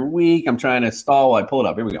particular week. I'm trying to stall while I pull it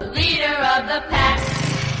up. Here we go. Leader of the pack.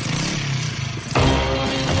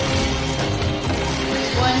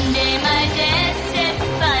 One day my dad said,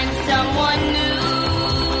 find someone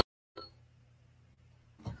new.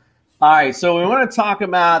 All right, so we want to talk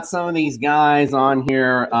about some of these guys on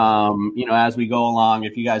here, as we go along.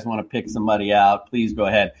 If you guys want to pick somebody out, please go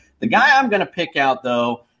ahead. The guy I'm going to pick out,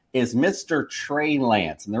 though, is Mr. Trey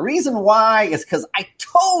Lance. And the reason why is because I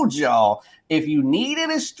told y'all if you needed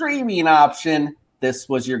a streaming option, this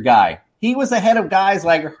was your guy. He was ahead of guys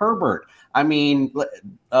like Herbert. I mean,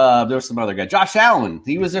 there was some other guy. Josh Allen.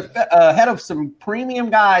 He was ahead of some premium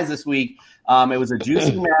guys this week. It was a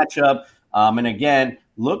juicy matchup. And again,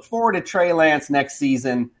 look forward to Trey Lance next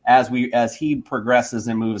season as he progresses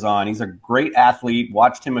and moves on. He's a great athlete.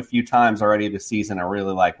 Watched him a few times already this season. I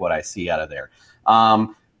really like what I see out of there.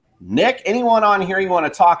 Nick, anyone on here you want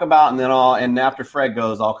to talk about, and after Fred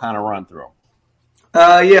goes, I'll kind of run through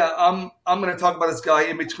them. I'm going to talk about this guy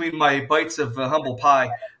in between my bites of humble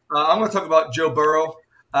pie. I'm going to talk about Joe Burrow.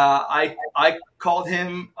 I called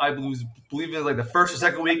him, I believe it was like the first or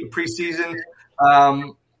second week of preseason.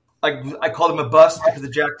 I called him a bust because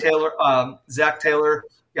of Zach Taylor,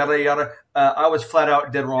 yada yada. I was flat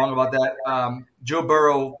out dead wrong about that. Joe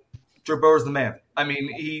Burrow's the man. I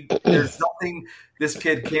mean, there's nothing this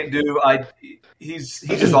kid can't do. He's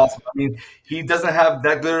just awesome. I mean, he doesn't have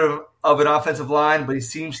that good of an offensive line, but he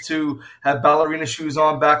seems to have ballerina shoes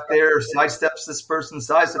on back there, sidesteps this person,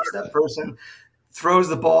 sidesteps that person, throws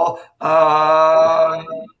the ball.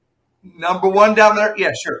 Number one down there.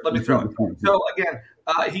 Yeah, sure. Let me throw it. So again,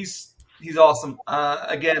 he's awesome.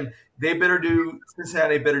 Again,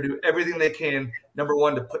 Cincinnati better do everything they can. Number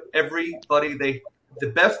one, to put the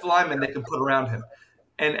best lineman they can put around him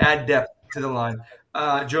and add depth to the line.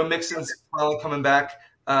 Joe Mixon's finally coming back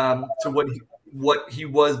to what he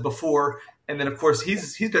was before. And then, of course,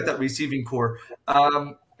 he's got that receiving core.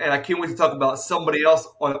 And I can't wait to talk about somebody else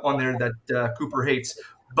on there that Cooper hates.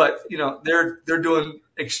 But, they're doing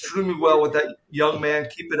extremely well with that young man.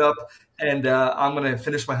 Keep it up. And I'm going to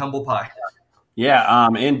finish my humble pie. Yeah,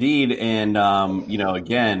 indeed. And,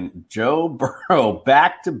 again, Joe Burrow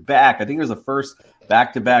back-to-back. I think it was the first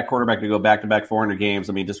back-to-back quarterback to go back-to-back 400 games.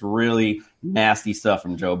 I mean, just really nasty stuff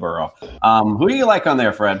from Joe Burrow. Who do you like on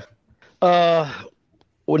there, Fred? Well,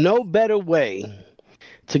 no better way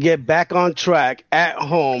to get back on track at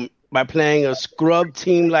home by playing a scrub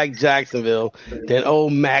team like Jacksonville than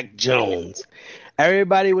old Mac Jones.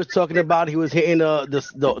 Everybody was talking about he was hitting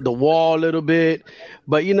the wall a little bit.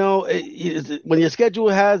 But, when your schedule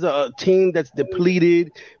has a team that's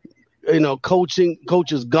depleted, coach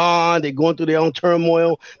is gone, they're going through their own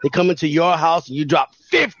turmoil, they come into your house and you drop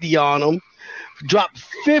 50 on them. Drop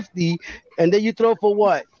 50, and then you throw for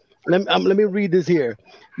what? Let me read this here.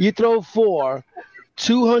 You throw for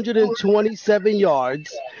 227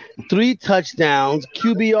 yards, 3 touchdowns,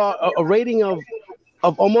 QBR, a rating of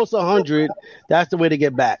almost 100. That's the way to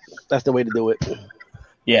get back. That's the way to do it.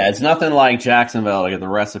 Yeah, it's nothing like Jacksonville to get the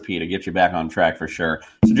recipe to get you back on track for sure.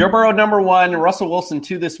 So Joe Burrow, number 1, Russell Wilson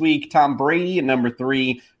 2 this week, Tom Brady at number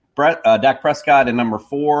 3, Dak Prescott at number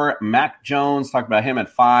 4, Mac Jones, talked about him at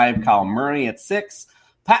 5, Kyle Murray at 6,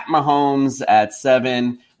 Pat Mahomes at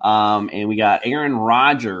 7, and we got Aaron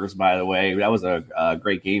Rodgers, by the way. That was a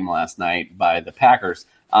great game last night by the Packers.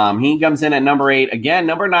 He comes in at number 8. Again,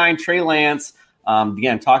 number 9, Trey Lance.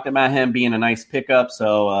 Again, talked about him being a nice pickup,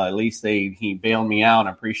 so at least he bailed me out.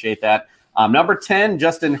 I appreciate that. Number 10,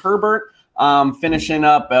 Justin Herbert, finishing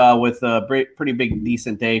up with a pretty big,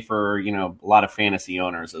 decent day for a lot of fantasy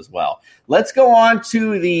owners as well. Let's go on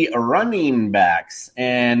to the running backs,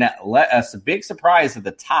 and let us a big surprise at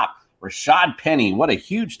the top. Rashad Penny, what a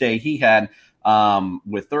huge day he had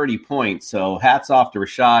with 30 points. So hats off to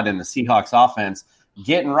Rashad and the Seahawks offense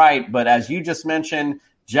getting right. But as you just mentioned,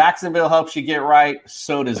 Jacksonville helps you get right.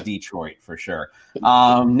 So does Detroit for sure.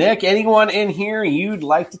 Nick, anyone in here you'd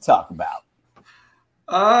like to talk about?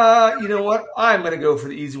 You know what? I'm going to go for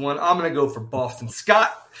the easy one. I'm going to go for Boston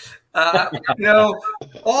Scott.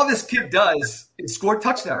 All this kid does is score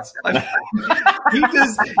touchdowns. I mean,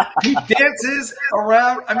 he dances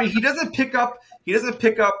around. I mean, he doesn't pick up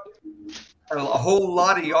a whole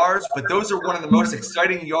lot of yards, but those are one of the most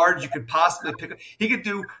exciting yards you could possibly pick up. He could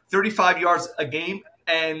do 35 yards a game,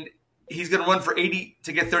 and he's going to run for 80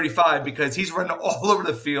 to get 35 because he's running all over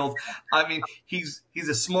the field. I mean, he's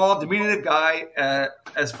a small, diminutive guy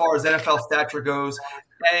as far as NFL stature goes,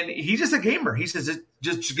 and he's just a gamer. He says,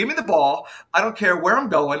 just give me the ball. I don't care where I'm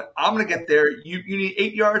going. I'm going to get there. You need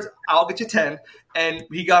 8 yards. I'll get you 10. And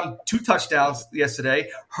he got him 2 touchdowns yesterday,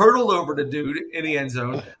 hurdled over the dude in the end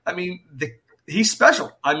zone. I mean, he's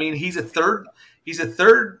special. I mean, he's a third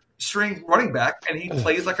string running back, and he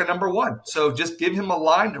plays like a number 1. So just give him a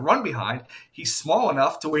line to run behind. He's small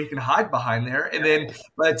enough to where he can hide behind there. And then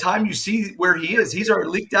by the time you see where he is, he's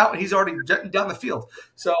already leaked out and he's already jetting down the field.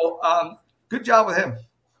 So good job with him.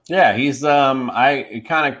 Yeah, he's I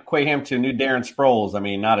kind of equate him to new Darren Sproles. I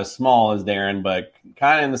mean, not as small as Darren, but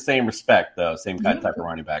kind of in the same respect, though. Same kind of type of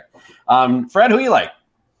running back. Fred, who you like?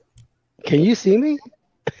 Can you see me?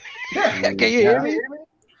 Yeah. Can you hear me?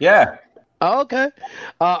 Yeah. Oh, okay.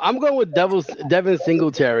 I'm going with Devin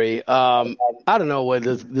Singletary. I don't know where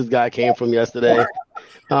this guy came from yesterday.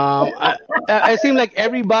 It seemed like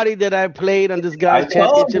everybody that I played on this guy's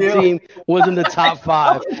championship team was in the top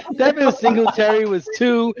 5. Devin Singletary was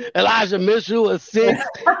 2. Elijah Mitchell was 6.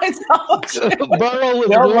 Burrow was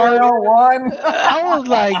 1. I was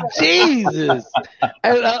like, Jesus.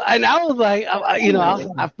 And I was like,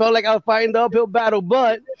 I felt like I was fighting the uphill battle,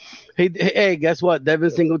 but hey, guess what? Devin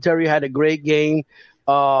Singletary had a great game,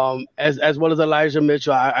 as well as Elijah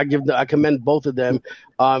Mitchell. I commend both of them.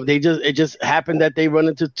 It just happened that they run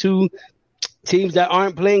into 2 teams that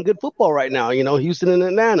aren't playing good football right now. Houston and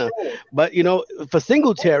Atlanta. But for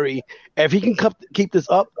Singletary, if he can keep this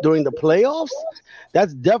up during the playoffs,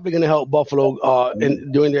 that's definitely going to help Buffalo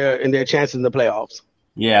in their chances in the playoffs.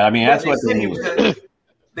 Yeah, I mean that's what they need.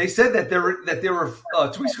 They said that they were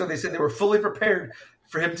 2 weeks ago. They said they were fully prepared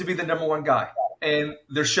for him to be the number 1 guy, and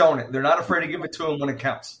they're showing it. They're not afraid to give it to him when it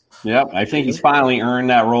counts. Yep, I think he's finally earned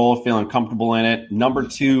that role, feeling comfortable in it. Number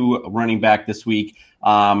 2 running back this week.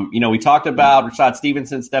 We talked about Rashad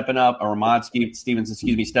Stevenson stepping up, or Ramon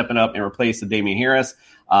Stevenson, stepping up and replaced Damian Harris.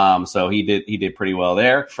 So he did pretty well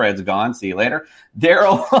there. Fred's gone. See you later.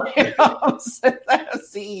 Daryl Williams,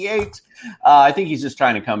 CEH. I think he's just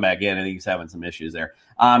trying to come back in. I think he's having some issues there.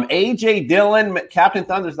 A.J. Dillon, Captain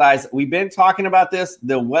Thunder's Eyes. We've been talking about this.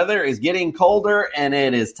 The weather is getting colder, and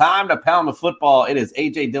it is time to pound the football. It is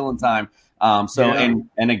A.J. Dillon time. And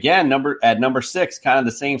again, number 6, kind of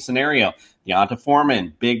the same scenario. Deonta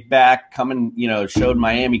Foreman, big back, coming, showed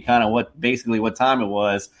Miami kind of what time it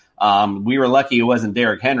was. We were lucky it wasn't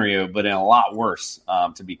Derrick Henry, but in a lot worse,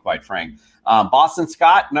 to be quite frank. Boston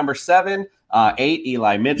Scott, number 7. 8,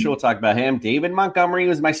 Eli Mitchell. We'll talk about him. David Montgomery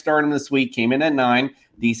was my stardom this week. Came in at 9.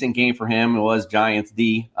 Decent game for him. It was Giants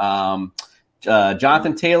D.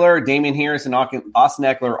 Jonathan Taylor, Damian Harris, and Austin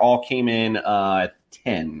Eckler all came in at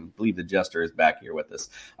 10. I believe the Jester is back here with us.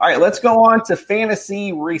 All right, let's go on to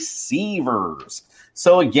fantasy receivers.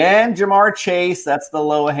 So again, Jamar Chase, that's the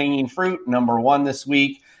low-hanging fruit, number 1 this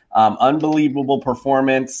week. Unbelievable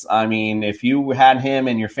performance. I mean, if you had him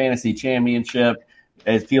in your fantasy championship,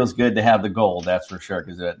 it feels good to have the gold, that's for sure,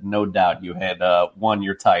 because no doubt you had won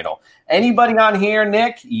your title. Anybody on here,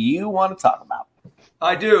 Nick, you want to talk about?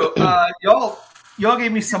 I do. Y'all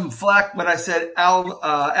gave me some flack when I said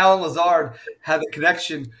Alan Lazard had a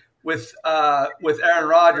connection with Aaron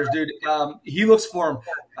Rodgers, dude. He looks for him.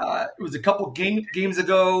 It was a couple games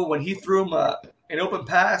ago when he threw him an open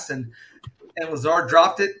pass, and and Lazard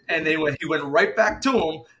dropped it, and he went right back to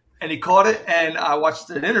him, and he caught it. And I watched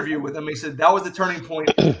an interview with him. He said that was the turning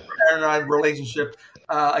point for Aaron and I's relationship.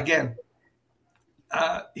 Again,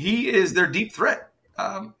 he is their deep threat.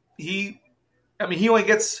 He only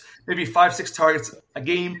gets maybe 5-6 targets a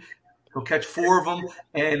game. He'll catch 4 of them,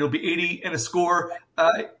 and it'll be 80 and a score.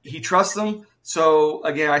 He trusts them. So,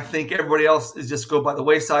 again, I think everybody else is just go by the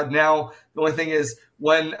wayside now. The only thing is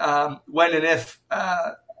when and if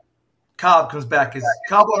Cobb comes back. Is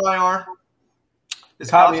Cobb on IR?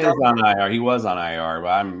 Cobb is on IR. He was on IR,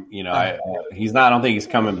 but he's not. I don't think he's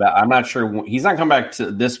coming back. I'm not sure. He's not coming back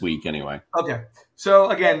to this week anyway. Okay.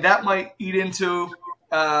 So, again, that might eat into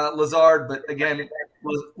Lazard. But, again,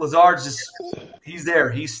 Lazard's just – he's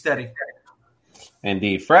there. He's steady.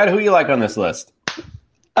 Indeed. Fred, who you like on this list?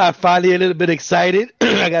 I'm finally a little bit excited.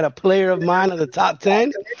 I got a player of mine on the top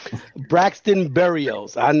 10, Braxton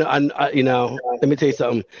Berrios. I know. Let me tell you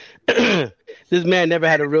something. This man never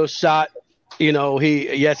had a real shot. He's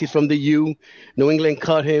from the U. New England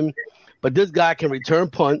cut him. But this guy can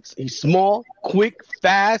return punts. He's small, quick,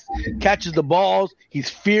 fast, catches the balls.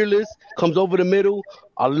 He's fearless, comes over the middle.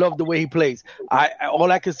 I love the way he plays.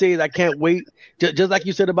 All I can say is I can't wait. Just like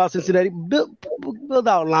you said about Cincinnati, build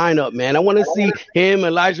our lineup, man. I want to see him,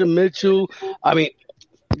 Elijah Mitchell.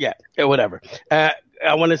 Whatever. I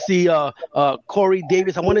want to see Corey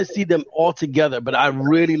Davis. I want to see them all together. But I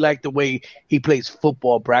really like the way he plays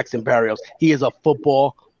football, Braxton Berrios. He is a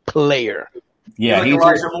football player. Yeah, he's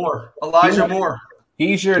Elijah Moore.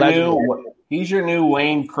 He's your new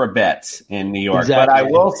Wayne Krebet in New York. Exactly.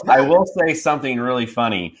 But I will say something really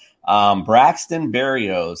funny. Braxton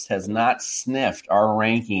Berrios has not sniffed our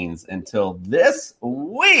rankings until this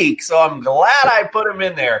week, so I'm glad I put him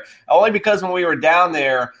in there. Only because when we were down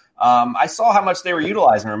there, I saw how much they were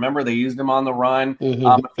utilizing. Remember, they used him on the run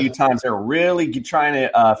a few times. They were really trying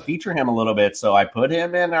to feature him a little bit, so I put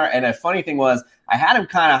him in there. And the funny thing was, I had him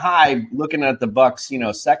kind of high looking at the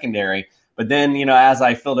Bucs, secondary. But then, as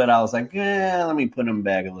I filled it, I was like, let me put him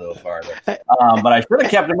back a little farther. But I should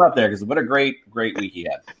have kept him up there because what a great week he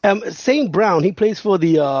had. St. Brown, he plays for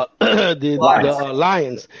the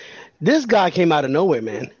Lions. This guy came out of nowhere,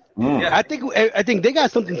 man. Yeah. I think they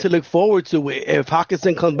got something to look forward to if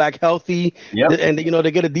Hockenson comes back healthy and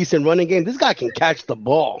they get a decent running game. This guy can catch the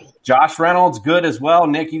ball. Josh Reynolds, good as well.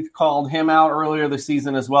 Nick, you called him out earlier this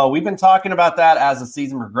season as well. We've been talking about that as the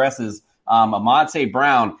season progresses. Amonte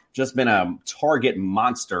Brown just been a target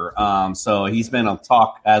monster. So he's been a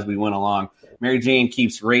talk as we went along. Mary Jane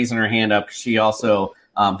keeps raising her hand up because she also,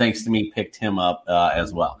 thanks to me, picked him up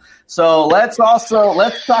as well. So let's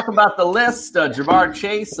talk about the list. Jamar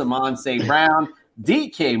Chase, Amonte Brown,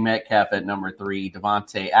 DK Metcalf at number 3,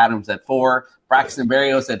 Devontae Adams at 4, Braxton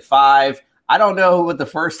Berrios at 5. I don't know what the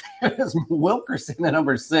first is. Wilkerson at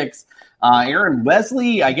number 6. Aaron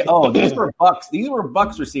Wesley. These were Bucks. These were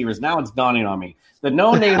Bucks receivers. Now it's dawning on me. The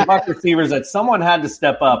no-name Bucks receivers that someone had to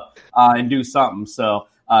step up and do something. So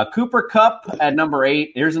Cooper Kupp at number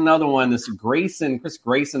 8. Here's another one. This Chris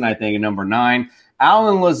Grayson, I think, at number 9.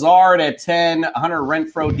 Alan Lazard at 10, Hunter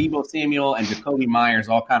Renfrow, Deebo Samuel, and Jacoby Myers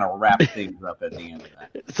all kind of wrap things up at the end of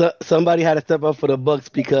that. So somebody had to step up for the Bucks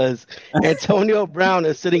because Antonio Brown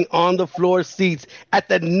is sitting on the floor seats at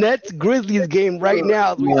the Nets-Grizzlies game right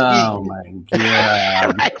now. Oh, my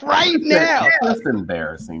God. right now. That's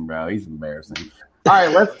embarrassing, bro. He's embarrassing. All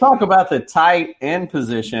right, let's talk about the tight end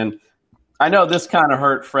position. I know this kind of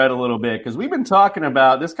hurt Fred a little bit because we've been talking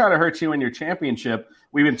about – this kind of hurt you in your championship.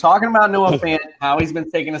 We've been talking about Noah Fant, how he's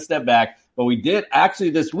been taking a step back. But we did actually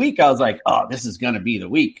this week, I was like, oh, this is going to be the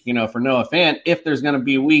week, for Noah Fant, if there's going to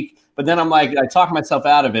be a week. But then I'm like, I talk myself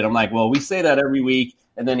out of it. I'm like, well, we say that every week,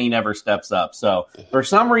 and then he never steps up. So for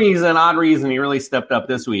some reason, odd reason, he really stepped up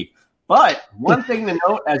this week. But one thing to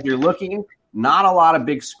note as you're looking, not a lot of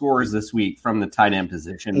big scores this week from the tight end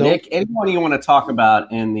position. Nope. Nick, anyone you want to talk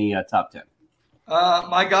about in the top 10?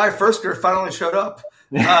 My guy, Firsker, finally showed up.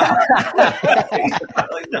 He's like,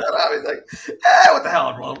 what the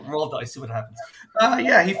hell? Roll dice, see what happens.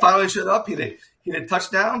 He finally showed up. He did a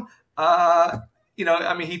touchdown.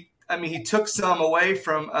 He took some away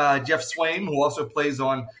from Jeff Swaim, who also plays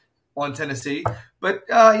on Tennessee. But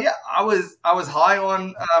I was high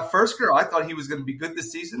on Firsker. I thought he was going to be good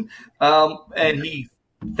this season, and he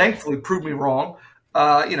thankfully proved me wrong.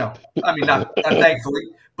 Not thankfully,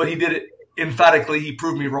 but he did it. Emphatically, he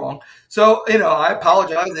proved me wrong. So, I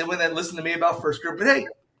apologize to anyone that listened to me about Firsker. But, hey,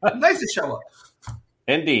 nice to show up.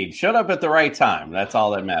 Indeed. Showed up at the right time. That's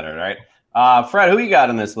all that mattered, right? Fred, who you got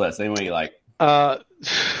on this list? Anyone you like?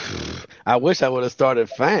 I wish I would have started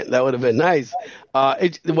Fant. That would have been nice.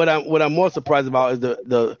 What I'm more surprised about is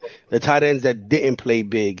the tight ends that didn't play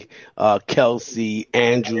big. Kelsey,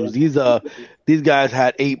 Andrews. These guys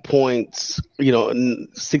had 8 points,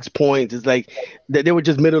 6 points. It's like they were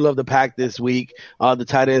just middle of the pack this week. The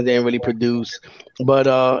tight ends didn't really produce. But,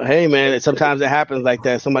 hey, man, sometimes it happens like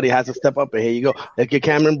that. Somebody has to step up, and here you go. Like your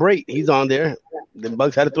Cameron Brate, he's on there. The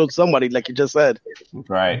Bucs had to throw somebody, like you just said.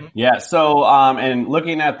 Right. Yeah. So, and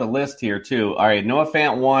looking at the list here, too. All right, Noah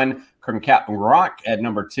Fant 1, Captain Gronk at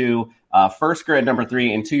number 2, Firsker at number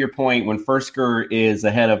 3. And to your point, when Firsker is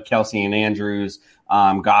ahead of Kelsey and Andrews,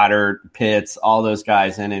 Goddard, Pitts, all those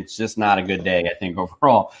guys, and it's just not a good day, I think,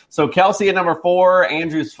 overall. So Kelsey at number 4,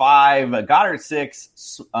 Andrews 5, Goddard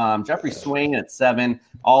 6, Jeffrey Swing at 7,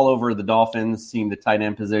 all over the Dolphins, seeing the tight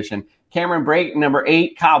end position. Cameron Brate, number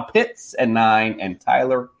 8, Kyle Pitts at 9, and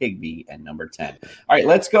Tyler Higbee at number 10. All right,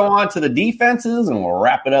 let's go on to the defenses, and we'll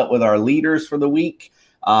wrap it up with our leaders for the week.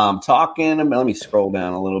 Let me scroll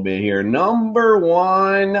down a little bit here. Number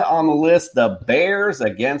 1 on the list, the Bears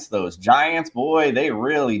against those Giants. Boy, they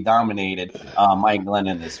really dominated Mike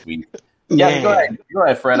Glennon this week. Yeah, go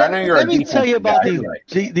ahead, Fred. I know you're. Let me tell you about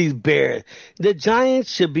these Bears. The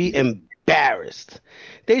Giants should be embarrassed.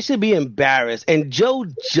 They should be embarrassed, and Joe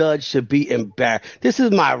Judge should be embarrassed. This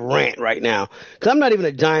is my rant right now, because I'm not even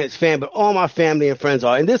a Giants fan, but all my family and friends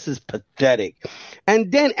are, and this is pathetic.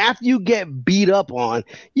 And then after you get beat up on,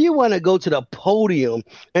 you want to go to the podium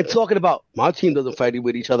and talking about, my team doesn't fight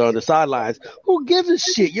with each other on the sidelines. Who gives a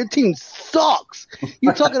shit? Your team sucks.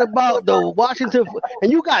 You're talking about the Washington,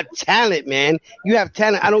 and you got talent, man. You have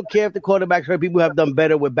talent. I don't care if the quarterbacks hurt. People have done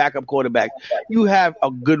better with backup quarterbacks. You have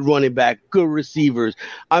a good running back, good receivers.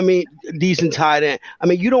 I mean, decent tight end. I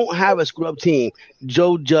mean, you don't have a scrub team.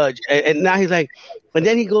 Joe Judge. And now he's like, and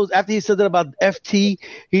then he goes, after he says that about FT,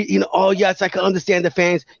 oh, yes, I can understand the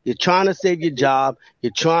fans. You're trying to save your job.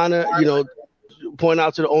 You're trying to, point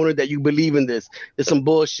out to the owner that you believe in this. It's some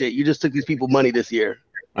bullshit. You just took these people money this year.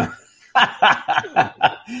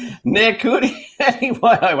 Nick, anyone,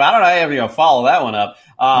 I don't know how you follow that one up.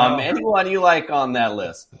 Anyone you like on that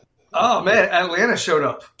list? Oh, man, Atlanta showed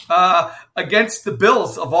up against the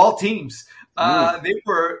Bills of all teams.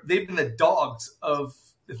 They've been the dogs of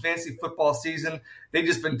the fantasy football season. They've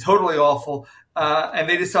just been totally awful. And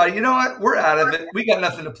they decided, you know what, we're out of it. We got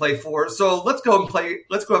nothing to play for. So let's go and play.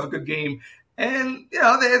 Let's go have a good game. And, they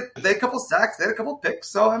had a couple sacks. They had a couple picks.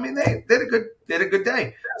 So, I mean, they had a good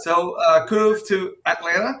day. So kudos to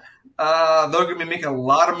Atlanta. They're going to be making a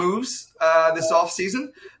lot of moves this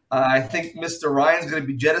offseason. I think Mr. Ryan's going to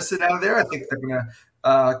be jettisoned out of there. I think they're going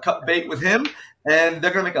to cut bait with him. And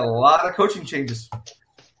they're going to make a lot of coaching changes.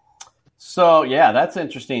 So, yeah, that's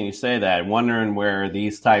interesting you say that. Wondering where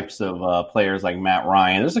these types of players like Matt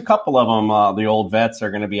Ryan, there's a couple of them, the old vets,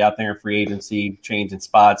 are going to be out there in free agency, changing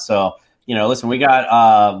spots. So, listen, we got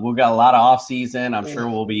a lot of offseason. I'm sure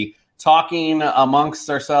we'll be talking amongst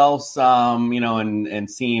ourselves, and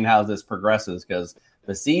seeing how this progresses, because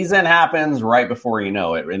the season happens right before you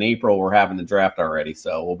know it. In April, we're having the draft already,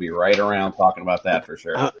 so we'll be right around talking about that for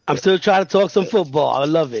sure. I'm still trying to talk some football. I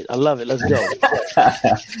love it. Let's go.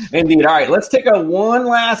 Indeed. All right, let's take one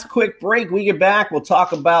last quick break. We get back, we'll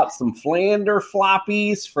talk about some Flander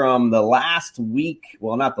floppies from the last week.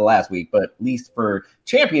 Well, not the last week, but at least for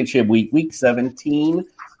championship week, week 17.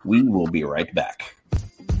 We will be right back.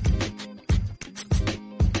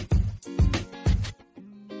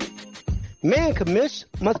 Man, Commish,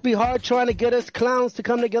 must be hard trying to get us clowns to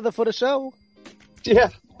come together for the show. Yeah,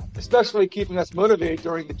 especially keeping us motivated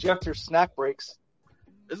during the Jeffter snack breaks.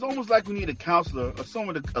 It's almost like we need a counselor or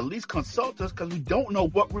someone to at least consult us because we don't know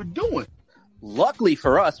what we're doing. Luckily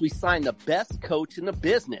for us, we signed the best coach in the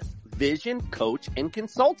business, Vision Coach and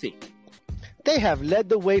Consulting. They have led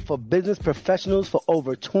the way for business professionals for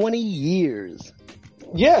over 20 years.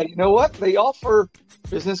 Yeah, you know what? They offer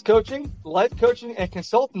business coaching, life coaching, and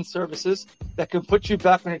consulting services that can put you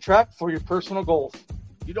back on track for your personal goals.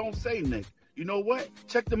 You don't say, Nick. You know what?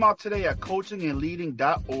 Check them out today at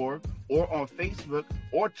coachingandleading.org or on Facebook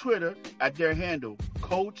or Twitter at their handle,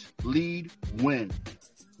 Coach Lead Win.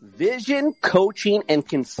 Vision Coaching and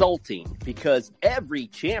Consulting, because every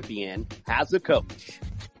champion has a coach.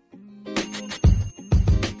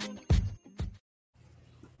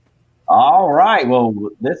 All right. Well,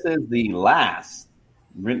 this is the last.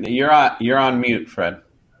 You're on mute, Fred.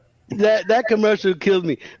 That commercial killed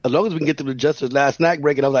me. As long as we can get to the Justice last snack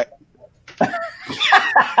break, and I was like,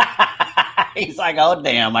 he's like, oh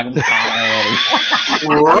damn, I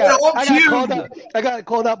got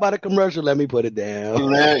called out by the commercial. Let me put it down. Put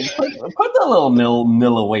the little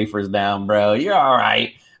Nilla wafers down, bro. You're all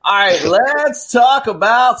right. All right, let's talk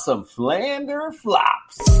about some Flander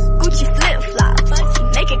flops. Gucci flip flop,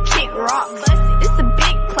 make a kick rock. It's a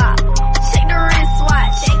big clock. Check the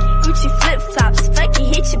wristwatch. Gucci flip flops, fuck you,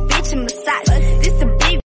 hit your bitch and massage. This a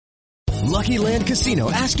big. Lucky Land Casino,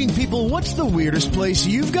 asking people, what's the weirdest place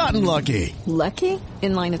you've gotten lucky? Lucky?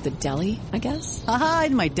 In line at the deli, I guess? Aha,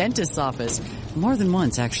 in my dentist's office. More than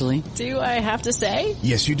once, actually. Do I have to say?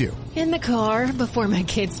 Yes, you do. In the car before my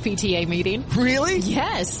kids' PTA meeting. Really?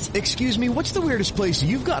 Yes. Excuse me, what's the weirdest place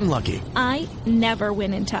you've gotten lucky? I never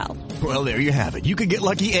win and tell. Well, there you have it. You can get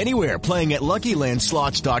lucky anywhere, playing at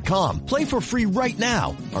LuckyLandSlots.com. Play for free right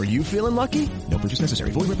now. Are you feeling lucky? No purchase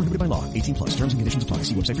necessary. Void where prohibited by law. 18 plus. Terms and conditions apply.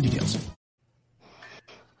 See website for details.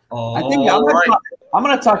 I think I'm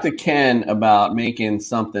going to talk to Ken about making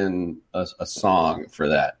something a song for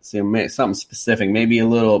that. So make something specific, maybe a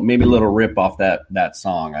little rip off that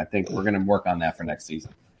song. I think we're going to work on that for next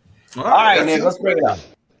season. All right, Nick, let's bring it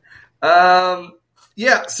up.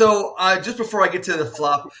 Yeah. So just before I get to the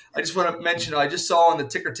flop, I just want to mention I just saw on the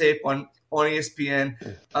ticker tape on ESPN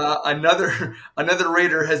another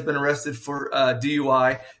Raider has been arrested for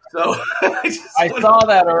DUI. So I saw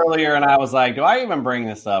that earlier, and I was like, "Do I even bring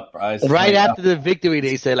this up?" Right after the victory,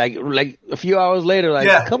 they said, like a few hours later,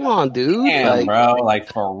 "Come on, dude, damn, bro,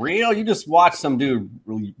 for real? You just watched some dude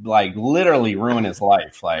literally ruin his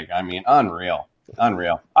life. Unreal.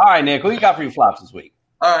 All right, Nick, who you got for your flops this week?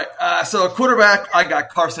 All right, so a quarterback, I got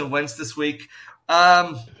Carson Wentz this week.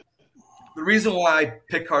 The reason why I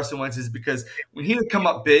picked Carson Wentz is because when he would come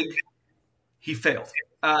up big, he failed,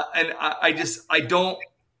 and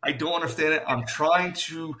I don't understand it. I'm trying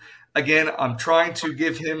to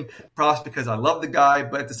give him props because I love the guy,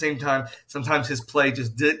 but at the same time, sometimes his play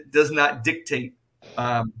just does not dictate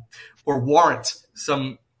or warrant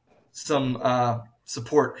some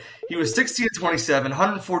support. He was 16-27,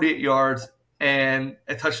 148 yards, and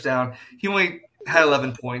a touchdown. He only had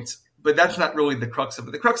 11 points, but that's not really the crux of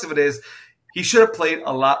it. The crux of it is he should have played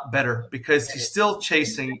a lot better because he's still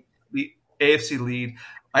chasing the AFC lead.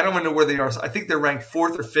 I don't even know where they are. So I think they're ranked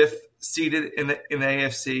 4th or 5th seeded in the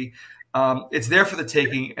AFC. It's there for the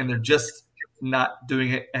taking, and they're just not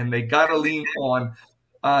doing it. And they got to lean on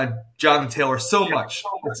Jonathan Taylor so much.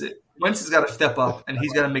 That's it. Wentz has got to step up, and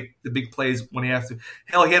he's got to make the big plays when he has to.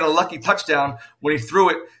 Hell, he had a lucky touchdown when he threw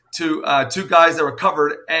it to two guys that were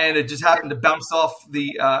covered, and it just happened to bounce off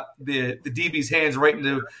the DB's hands right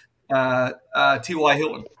into T.Y.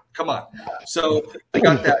 Hilton. Come on. So I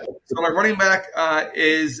got that. So my running back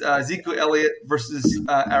is Ezekiel Elliott versus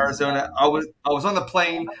Arizona. I was on the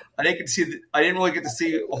plane. I didn't really get to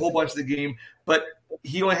see a whole bunch of the game, but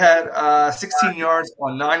he only had 16 yards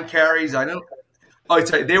on 9 carries. I tell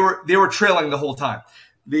you, they were trailing the whole time.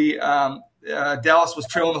 The Dallas was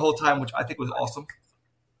trailing the whole time, which I think was awesome.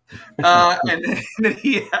 And then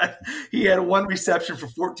he had 1 reception for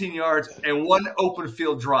 14 yards and 1 open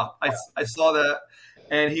field drop. I saw that.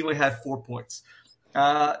 And he only had 4 points.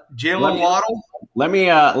 Jalen Waddle. Let me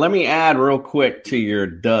add real quick to your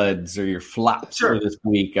duds or your flops for this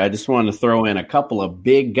week. I just wanted to throw in a couple of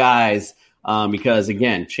big guys because,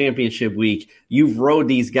 again, championship week, you've rode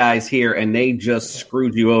these guys here, and they just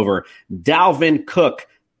screwed you over. Dalvin Cook,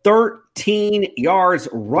 13 yards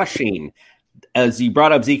rushing. As you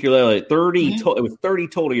brought up Ezekiel Elliott, 30 it was 30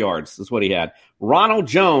 total yards is what he had. Ronald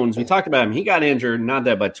Jones, we talked about him. He got injured, not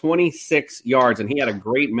that, but 26 yards, and he had a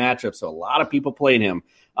great matchup, so a lot of people played him.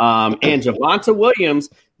 And Javonte Williams,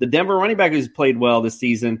 the Denver running back who's played well this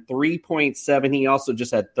season, 3.7. He also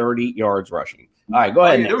just had 30 yards rushing. All right, go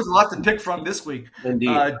ahead. There was a lot to pick from this week.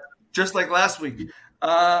 Indeed. Just like last week.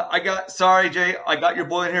 I got your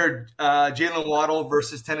boy in here, Jalen Waddle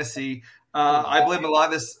versus Tennessee. I blame a lot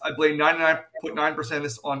of this. I blame 99.9% of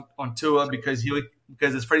this on Tua because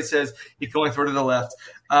as Freddie says, he can only throw to the left.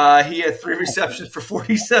 He had 3 receptions for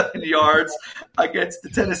 47 yards against the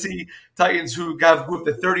Tennessee Titans, who have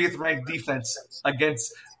the 30th ranked defense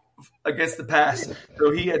against the pass.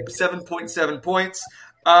 So he had 7.7 points.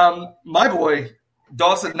 My boy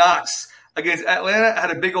Dawson Knox against Atlanta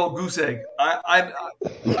had a big old goose egg. I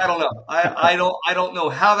don't know. I don't know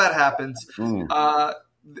how that happens.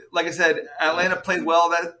 Like I said, Atlanta played well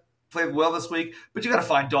this week, but you got to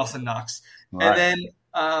find Dawson Knox. Right. And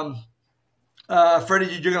then, Freddie,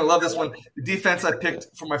 you're going to love this one. The defense I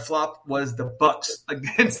picked for my flop was the Bucs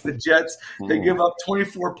against the Jets. They give up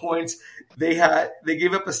 24 points. They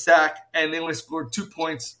gave up a sack, and they only scored 2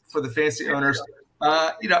 points for the fantasy owners.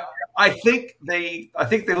 I think they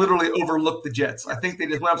literally overlooked the Jets. I think they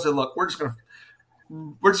just went up and said, "Look, we're just gonna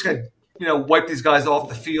wipe these guys off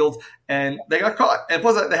the field," and they got caught. And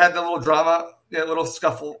plus, they had the little drama, little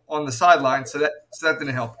scuffle on the sideline, so that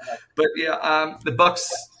didn't help. But yeah, the Bucs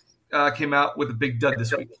came out with a big dud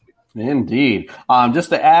this week. Indeed. Just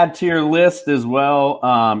to add to your list as well,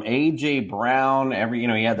 A.J. Brown,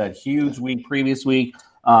 he had that huge week previous week,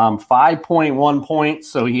 5.1 points.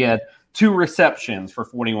 So he had 2 receptions for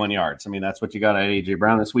 41 yards. I mean, that's what you got at A.J.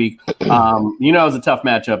 Brown this week. It was a tough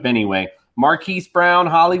matchup anyway. Marquise Brown,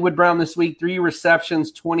 Hollywood Brown this week, 3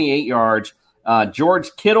 receptions, 28 yards.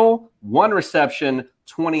 George Kittle, 1 reception,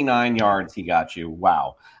 29 yards. He got you.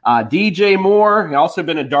 Wow. DJ Moore, he also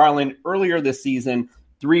been a darling earlier this season,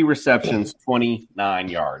 3 receptions, 29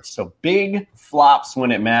 yards. So big flops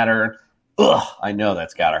when it mattered. Ugh, I know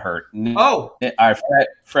that's got to hurt. Oh.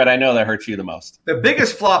 Fred, I know that hurts you the most. The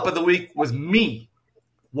biggest flop of the week was me.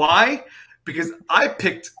 Why? Because I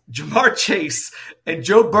picked Jamar Chase and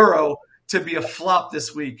Joe Burrow to be a flop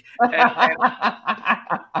this week. And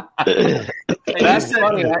you said,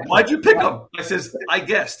 funny. Why'd you pick them? I says, I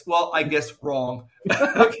guessed. Well, I guessed wrong.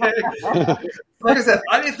 Okay. Like I said,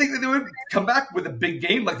 I didn't think that they would come back with a big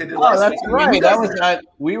game like they did last week. That's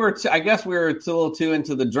right. I guess we were a little too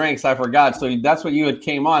into the drinks. I forgot. So that's what you had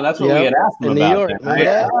came on. That's what we had asked him about. New York,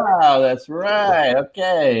 right? Oh, that's right.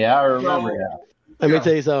 Okay. I remember that. Let me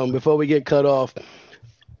tell you something before we get cut off.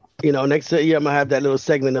 Next year I'm gonna have that little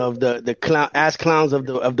segment of the Ask Clowns of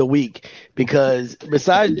the week, because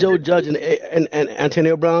besides Joe Judge and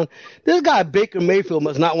Antonio Brown, this guy Baker Mayfield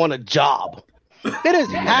must not want a job. It is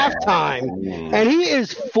halftime, and he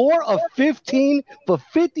is 4 of 15 for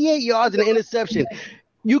 58 yards and an interception.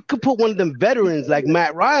 You could put one of them veterans like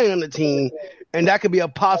Matt Ryan on the team, and that could be a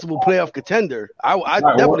possible playoff contender. I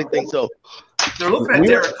definitely think so. They're looking at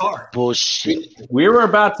Derek Carr. Bullshit. We were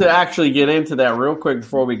about to actually get into that real quick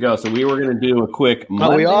before we go. So we were going to do a quick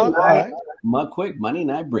Monday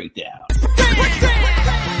night breakdown.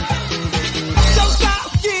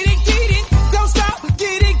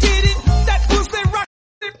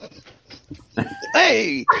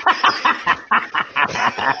 Hey!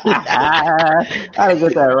 I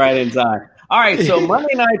get that right in time. All right, so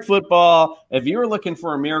Monday Night Football, if you were looking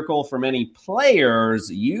for a miracle from any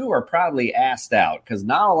players, you are probably asked out, because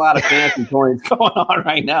not a lot of fantasy points going on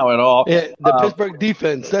right now at all. Yeah, the Pittsburgh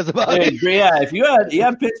defense, that's about it. Yeah, if you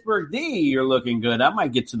have Pittsburgh D, you're looking good. That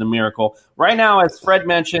might get to the miracle. Right now, as Fred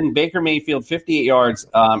mentioned, Baker Mayfield, 58 yards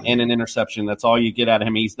and an interception. That's all you get out of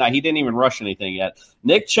him. He didn't even rush anything yet.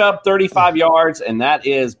 Nick Chubb, 35 yards, and that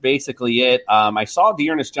is basically it. I saw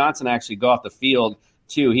Dearness Johnson actually go off the field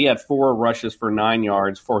too. He had 4 rushes for 9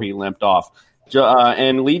 yards before he limped off.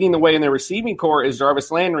 And leading the way in the receiving core is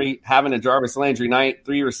Jarvis Landry, having a Jarvis Landry night,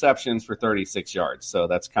 3 receptions for 36 yards. So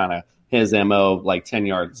that's kind of his MO, like 10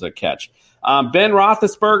 yards a catch. Ben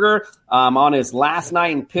Roethlisberger on his last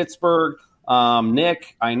night in Pittsburgh.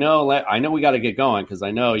 Nick, I know we got to get going, because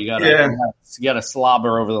I know you got to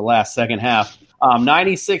slobber over the last second half.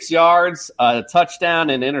 96 yards, a touchdown,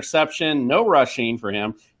 and interception. No rushing for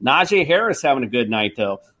him. Najee Harris having a good night,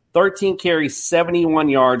 though. 13 carries, 71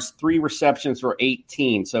 yards, 3 receptions for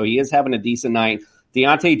 18. So he is having a decent night.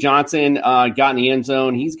 Deontay Johnson got in the end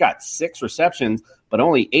zone. He's got 6 receptions, but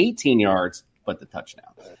only 18 yards, but the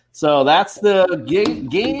touchdown. So that's the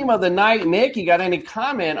game of the night. Nick, you got any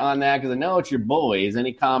comment on that? Because I know it's your boys.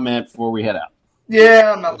 Any comment before we head out?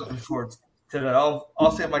 Yeah, I'm not looking forward to that.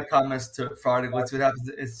 I'll save my comments to Friday. Let's see what happens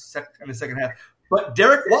in the second half. But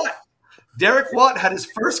Derek Watt had his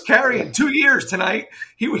first carry in 2 years tonight.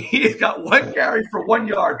 He got 1 carry for 1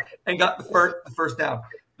 yard and got the first down.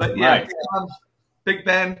 But yeah, right. Big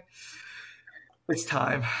Ben, it's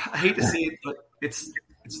time. I hate to see it, but it's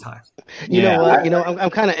time. You know what? I'm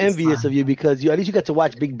kind of envious of you, because at least you got to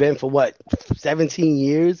watch Big Ben for 17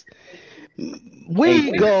 years.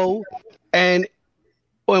 We go and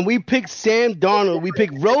when we pick Sam Darnold, we pick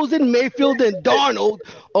Rosen, Mayfield, and Darnold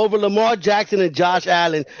over Lamar Jackson and Josh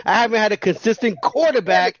Allen. I haven't had a consistent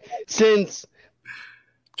quarterback since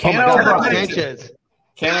Ken O'Brien.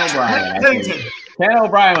 Ken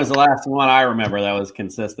O'Brien was the last one I remember that was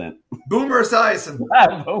consistent. Boomer Esiason.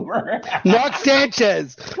 Boomer. Mark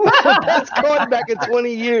Sanchez. Best quarterback in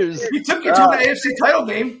 20 years. He took you to an AFC title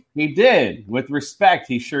game. He did. With respect,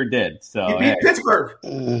 he sure did. So he beat Pittsburgh.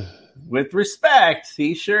 With respect,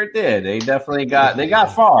 he sure did. They definitely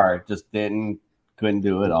got far, just couldn't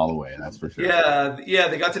do it all the way. That's for sure. Yeah,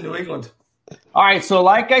 they got to New England. All right, so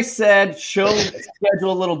like I said, show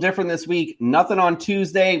schedule a little different this week. Nothing on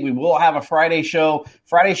Tuesday. We will have a Friday show.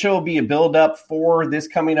 Friday show will be a build-up for this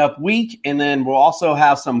coming up week, and then we'll also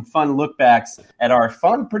have some fun look-backs at our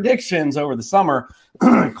fun predictions over the summer.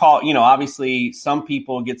 Obviously, some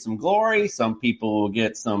people get some glory. Some people will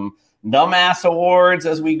get some dumbass awards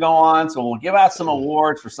as we go on. So we'll give out some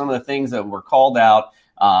awards for some of the things that were called out.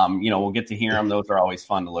 We'll get to hear them. Those are always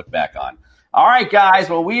fun to look back on. All right, guys.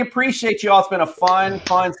 Well, we appreciate you all. It's been a fun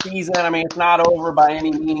season. I mean, it's not over by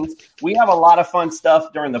any means. We have a lot of fun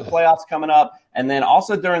stuff during the playoffs coming up. And then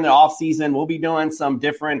also during the off season, we'll be doing some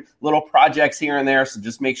different little projects here and there. So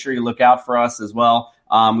just make sure you look out for us as well.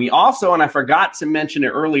 We also, and I forgot to mention it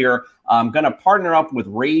earlier, I'm going to partner up with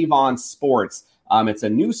Rave On Sports. It's a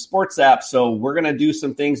new sports app, so we're going to do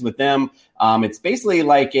some things with them. It's basically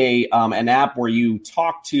like an app where you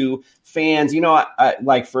talk to fans.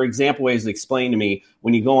 Like, for example, as explained to me,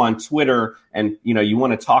 when you go on Twitter and, you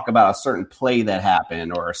want to talk about a certain play that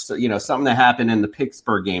happened or, something that happened in the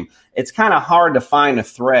Pittsburgh game, it's kind of hard to find a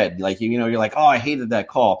thread. Like, you're like, oh, I hated that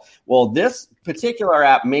call. Well, this particular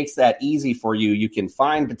app makes that easy for you. You can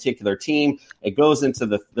find a particular team. It goes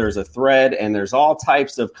into there's a thread and there's all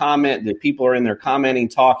types of comment that people are in there commenting,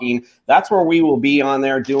 talking. That's where we will be on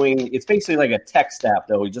there it's basically like a text app,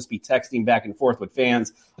 though. We just be texting back and forth with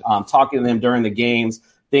fans, talking to them during the games,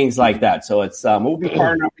 things like that. So it's we'll be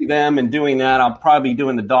partnering with them and doing that. I'll probably be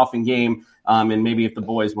doing the Dolphin game. And maybe if the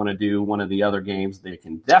boys want to do one of the other games, they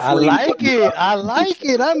can definitely. I like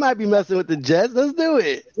it. I might be messing with the Jets. Let's do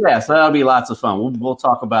it. Yeah, so that'll be lots of fun. We'll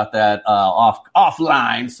talk about that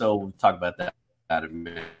offline. So we'll talk about that in a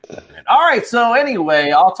minute. All right. So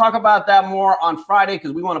anyway, I'll talk about that more on Friday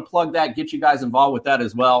because we want to plug that, get you guys involved with that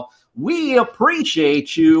as well. We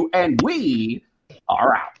appreciate you, and we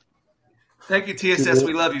are out. Thank you, TSS.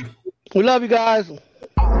 We love you. We love you guys. We're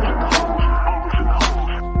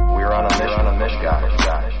on a miss, guys.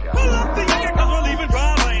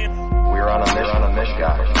 We're on a miss,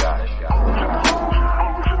 guys.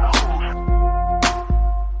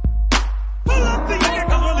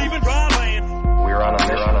 We're on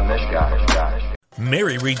a miss, guys.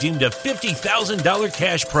 Mary redeemed a $50,000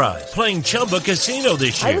 cash prize playing Chumba Casino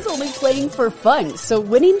this year. I was only playing for fun, so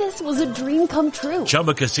winning this was a dream come true.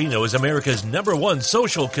 Chumba Casino is America's #1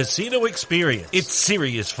 social casino experience. It's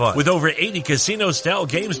serious fun. With over 80 casino-style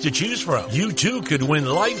games to choose from, you too could win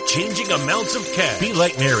life-changing amounts of cash. Be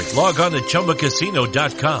like Mary. Log on to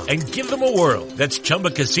ChumbaCasino.com and give them a whirl. That's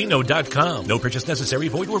ChumbaCasino.com. No purchase necessary.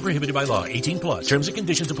 Void where prohibited by law. 18+. Terms and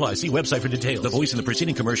conditions apply. See website for details. The voice in the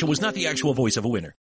preceding commercial was not the actual voice of a winner.